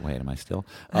shit! Wait, am I still?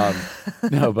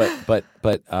 No, but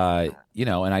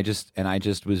and I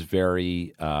just was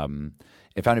very. I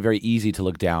found it very easy to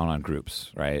look down on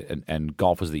groups, right? And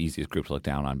golf was the easiest group to look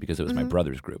down on because it was my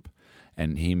brother's group,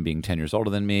 and him being 10 years older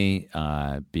than me,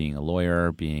 being a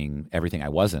lawyer, being everything I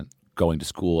wasn't, going to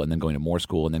school and then going to more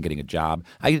school and then getting a job.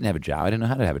 I didn't have a job. I didn't know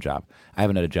how to have a job. I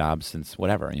haven't had a job since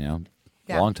whatever, a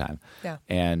long time. Yeah.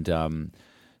 And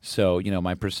so,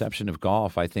 my perception of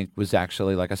golf, I think, was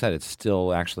actually, like I said, it's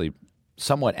still actually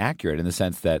somewhat accurate in the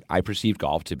sense that I perceived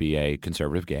golf to be a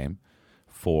conservative game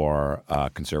for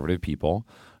conservative people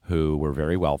who were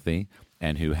very wealthy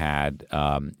and who had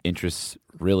interests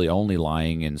really only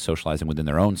lying in socializing within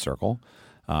their own circle,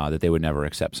 that they would never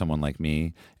accept someone like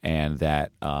me, and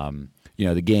that,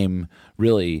 the game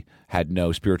really had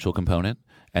no spiritual component.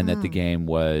 And that the game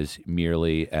was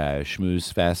merely a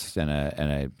schmooze fest and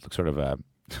a sort of a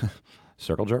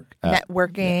circle jerk.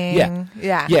 Networking.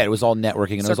 Yeah. It was all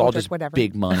networking, and Circle it was all jerk, just whatever.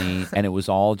 big money, and it was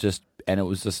just, I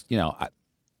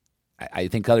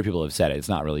think other people have said it. It's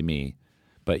not really me,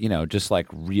 but just like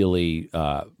really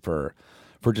for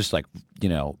just like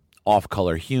off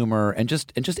color humor and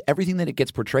just everything that it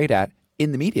gets portrayed at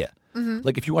in the media. Mm-hmm.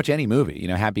 Like if you watch any movie,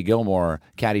 Happy Gilmore,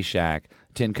 Caddyshack,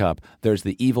 Tin Cup, there's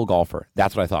the evil golfer.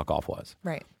 That's what I thought golf was.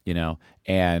 Right.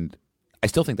 And I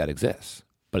still think that exists,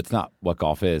 but it's not what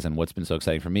golf is. And what's been so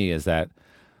exciting for me is that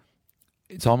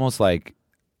it's almost like,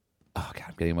 oh God,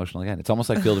 I'm getting emotional again. It's almost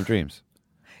like Field of Dreams.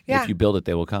 Yeah. If you build it,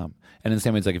 they will come. And in the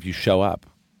same way, it's like if you show up,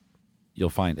 you'll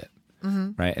find it.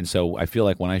 Mm-hmm. Right. And so I feel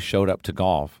like when I showed up to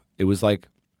golf, it was like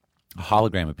a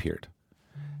hologram appeared.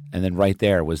 And then right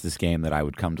there was this game that I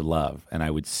would come to love, and I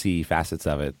would see facets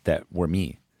of it that were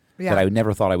me, that I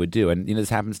never thought I would do. And this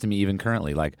happens to me even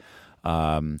currently. Like,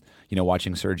 watching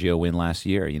Sergio win last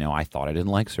year, I thought I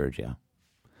didn't like Sergio. Yeah.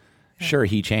 Sure,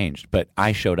 he changed, but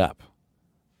I showed up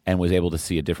and was able to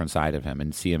see a different side of him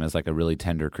and see him as like a really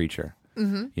tender creature.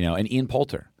 Mm-hmm. And Ian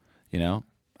Poulter,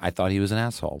 I thought he was an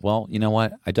asshole. Well, you know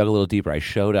what? I dug a little deeper. I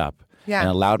showed up. Yeah.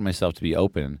 And allowed myself to be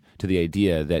open to the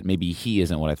idea that maybe he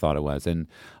isn't what I thought it was. And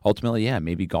ultimately,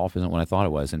 maybe golf isn't what I thought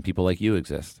it was. And people like you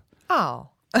exist. Oh.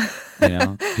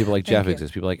 People like Jeff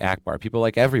exist. People like Akbar. People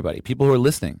like everybody. People who are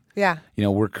listening. Yeah.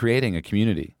 We're creating a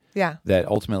community. Yeah. That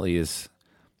ultimately is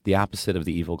the opposite of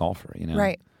the evil golfer.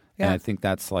 Right. Yeah. And I think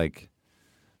that's like,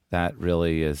 that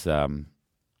really is a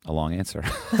long answer.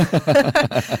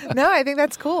 No, I think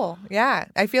that's cool. Yeah.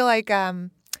 I feel like...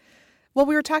 Well,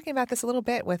 we were talking about this a little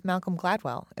bit with Malcolm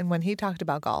Gladwell, and when he talked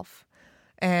about golf.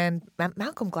 And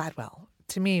Malcolm Gladwell,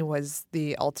 to me, was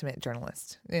the ultimate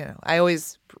journalist. I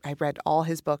read all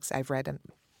his books. I've read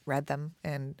them,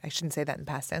 and I shouldn't say that in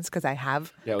past tense because I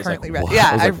have currently read.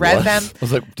 Yeah, I've read them. I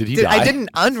was like, did he die? I didn't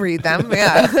unread them.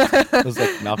 Yeah. It was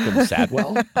like Malcolm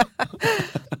Sadwell.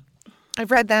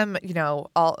 I've read them,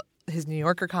 all his New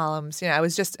Yorker columns. I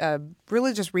was just a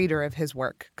religious reader of his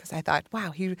work because I thought,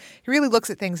 wow, he really looks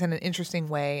at things in an interesting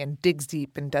way and digs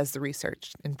deep and does the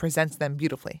research and presents them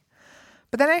beautifully.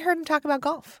 But then I heard him talk about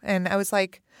golf, and I was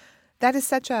like, that is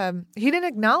he didn't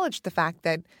acknowledge the fact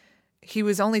that he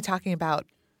was only talking about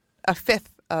a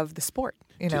fifth of the sport,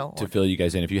 To fill you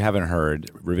guys in, if you haven't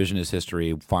heard, Revisionist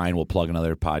History, fine, we'll plug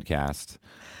another podcast.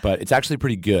 But it's actually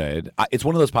pretty good. It's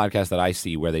one of those podcasts that I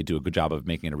see where they do a good job of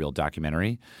making it a real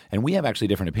documentary. And we have actually a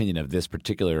different opinion of this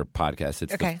particular podcast.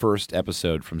 It's the first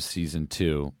episode from season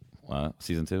 2.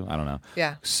 Season 2? I don't know.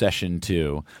 Yeah. Session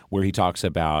 2, where he talks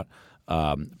about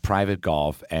private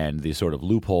golf and the sort of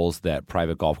loopholes that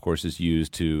private golf courses use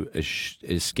to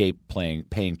escape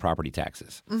paying property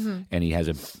taxes. Mm-hmm. And he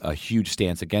has a huge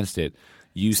stance against it.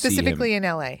 Specifically in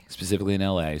L.A. Specifically in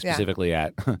L.A., specifically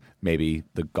at maybe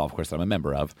the golf course that I'm a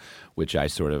member of, which I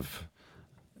sort of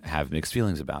have mixed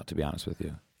feelings about, to be honest with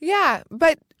you. Yeah,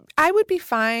 but I would be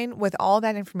fine with all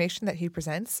that information that he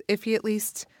presents if he at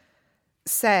least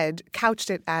couched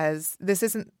it as this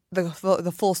isn't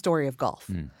the full story of golf.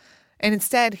 Mm. And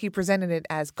instead, he presented it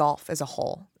as golf as a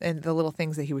whole and the little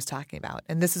things that he was talking about.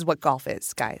 And this is what golf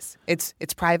is, guys. It's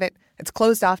private. It's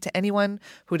closed off to anyone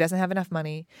who doesn't have enough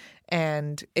money.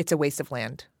 And it's a waste of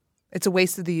land. It's a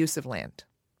waste of the use of land.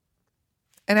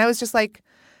 And I was just like,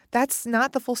 that's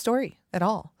not the full story at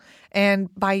all.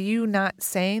 And by you not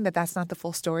saying that that's not the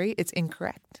full story, it's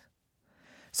incorrect.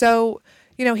 So,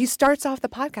 he starts off the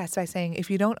podcast by saying, if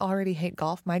you don't already hate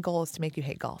golf, my goal is to make you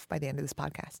hate golf by the end of this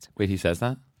podcast. Wait, he says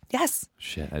that? Yes.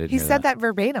 Shit, I didn't He hear said that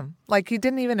verbatim. Like, he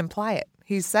didn't even imply it.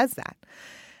 He says that.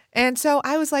 And so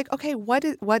I was like, okay,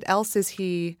 what else has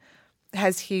he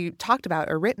talked about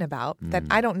or written about that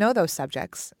I don't know those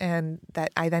subjects, and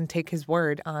that I then take his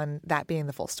word on that being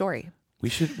the full story? We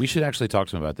should actually talk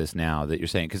to him about this now that you're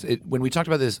saying, because when we talked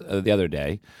about this the other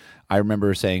day, I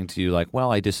remember saying to you, like,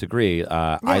 well, I disagree.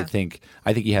 I think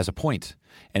he has a point.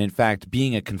 And in fact,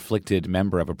 being a conflicted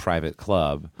member of a private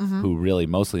club who really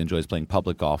mostly enjoys playing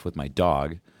public golf with my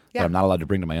dog that I'm not allowed to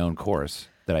bring to my own course,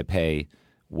 that I pay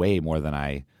way more than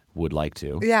I would like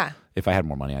to. Yeah. If I had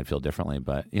more money, I'd feel differently.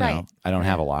 But, I don't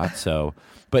have a lot. So,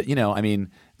 but,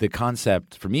 the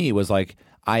concept for me was like,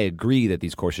 I agree that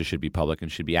these courses should be public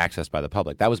and should be accessed by the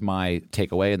public. That was my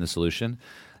takeaway and the solution.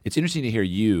 It's interesting to hear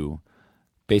you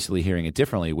basically hearing it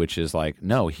differently, which is like,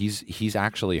 no, he's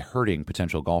actually hurting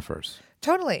potential golfers.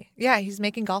 Totally. Yeah, he's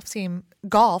making golf seem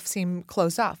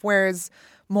closed off, whereas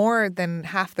more than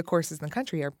half the courses in the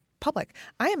country are public.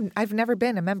 I've never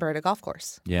been a member at a golf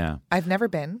course. Yeah. I've never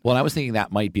been. Well, I was thinking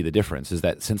that might be the difference, is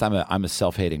that since I'm a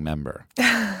self-hating member,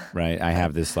 right? I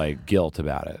have this like guilt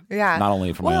about it. Yeah. Not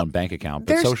only from my own bank account,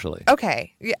 but socially.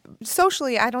 Okay. Yeah.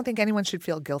 Socially, I don't think anyone should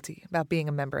feel guilty about being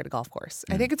a member at a golf course.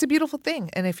 I think it's a beautiful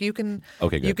thing. And if you can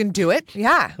you can do it,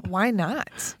 why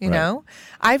not? You know?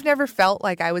 I've never felt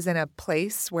like I was in a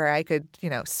place where I could,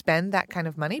 spend that kind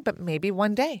of money, but maybe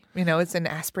one day, it's an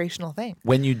aspirational thing.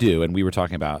 When you do, and we were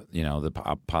talking about,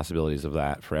 the possibilities of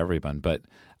that for everyone, but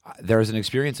there is an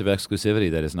experience of exclusivity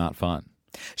that is not fun.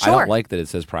 Sure. I don't like that it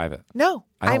says private. No,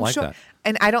 I'm like that.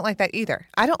 And I don't like that either.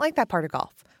 I don't like that part of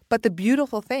golf. But the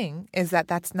beautiful thing is that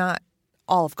that's not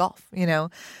all of golf,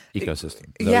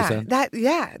 Ecosystem.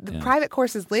 The private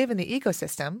courses live in the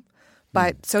ecosystem,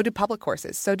 but so do public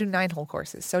courses. So do 9-hole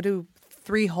courses. So do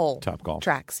 3-hole Top golf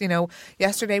tracks.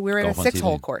 Yesterday we were in a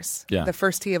 6-hole course. Yeah. The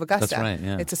first tee of Augusta. That's right,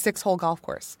 yeah. It's a 6-hole golf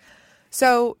course.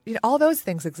 So, all those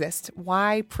things exist.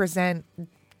 Why present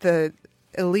the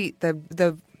elite,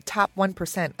 the top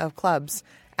 1% of clubs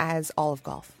as all of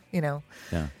golf,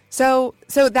 Yeah. So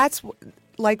that's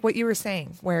like what you were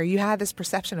saying, where you had this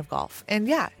perception of golf. And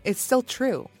it's still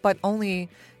true, but only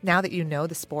now that you know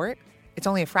the sport, it's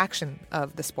only a fraction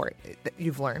of the sport that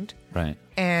you've learned. Right.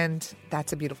 And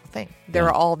that's a beautiful thing. There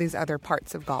are all these other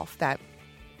parts of golf that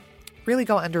really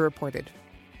go underreported.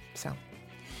 So,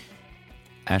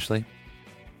 Ashley,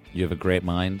 you have a great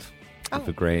mind, you have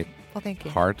a great thank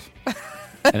you. heart,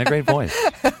 and a great voice.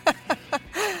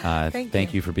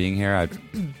 Thank you for being here.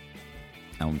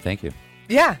 Thank you.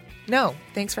 Yeah. No,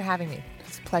 thanks for having me.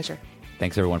 It's a pleasure.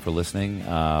 Thanks, everyone, for listening.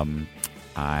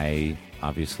 I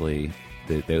obviously,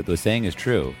 the saying is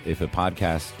true. If a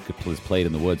podcast was played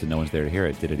in the woods and no one's there to hear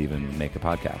it, did it even make a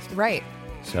podcast? Right.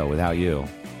 So without you,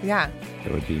 there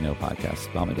would be no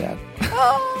podcast. Mom and Dad.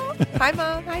 Oh, hi,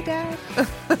 Mom. Hi, Dad. All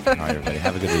right, everybody.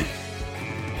 Have a good week.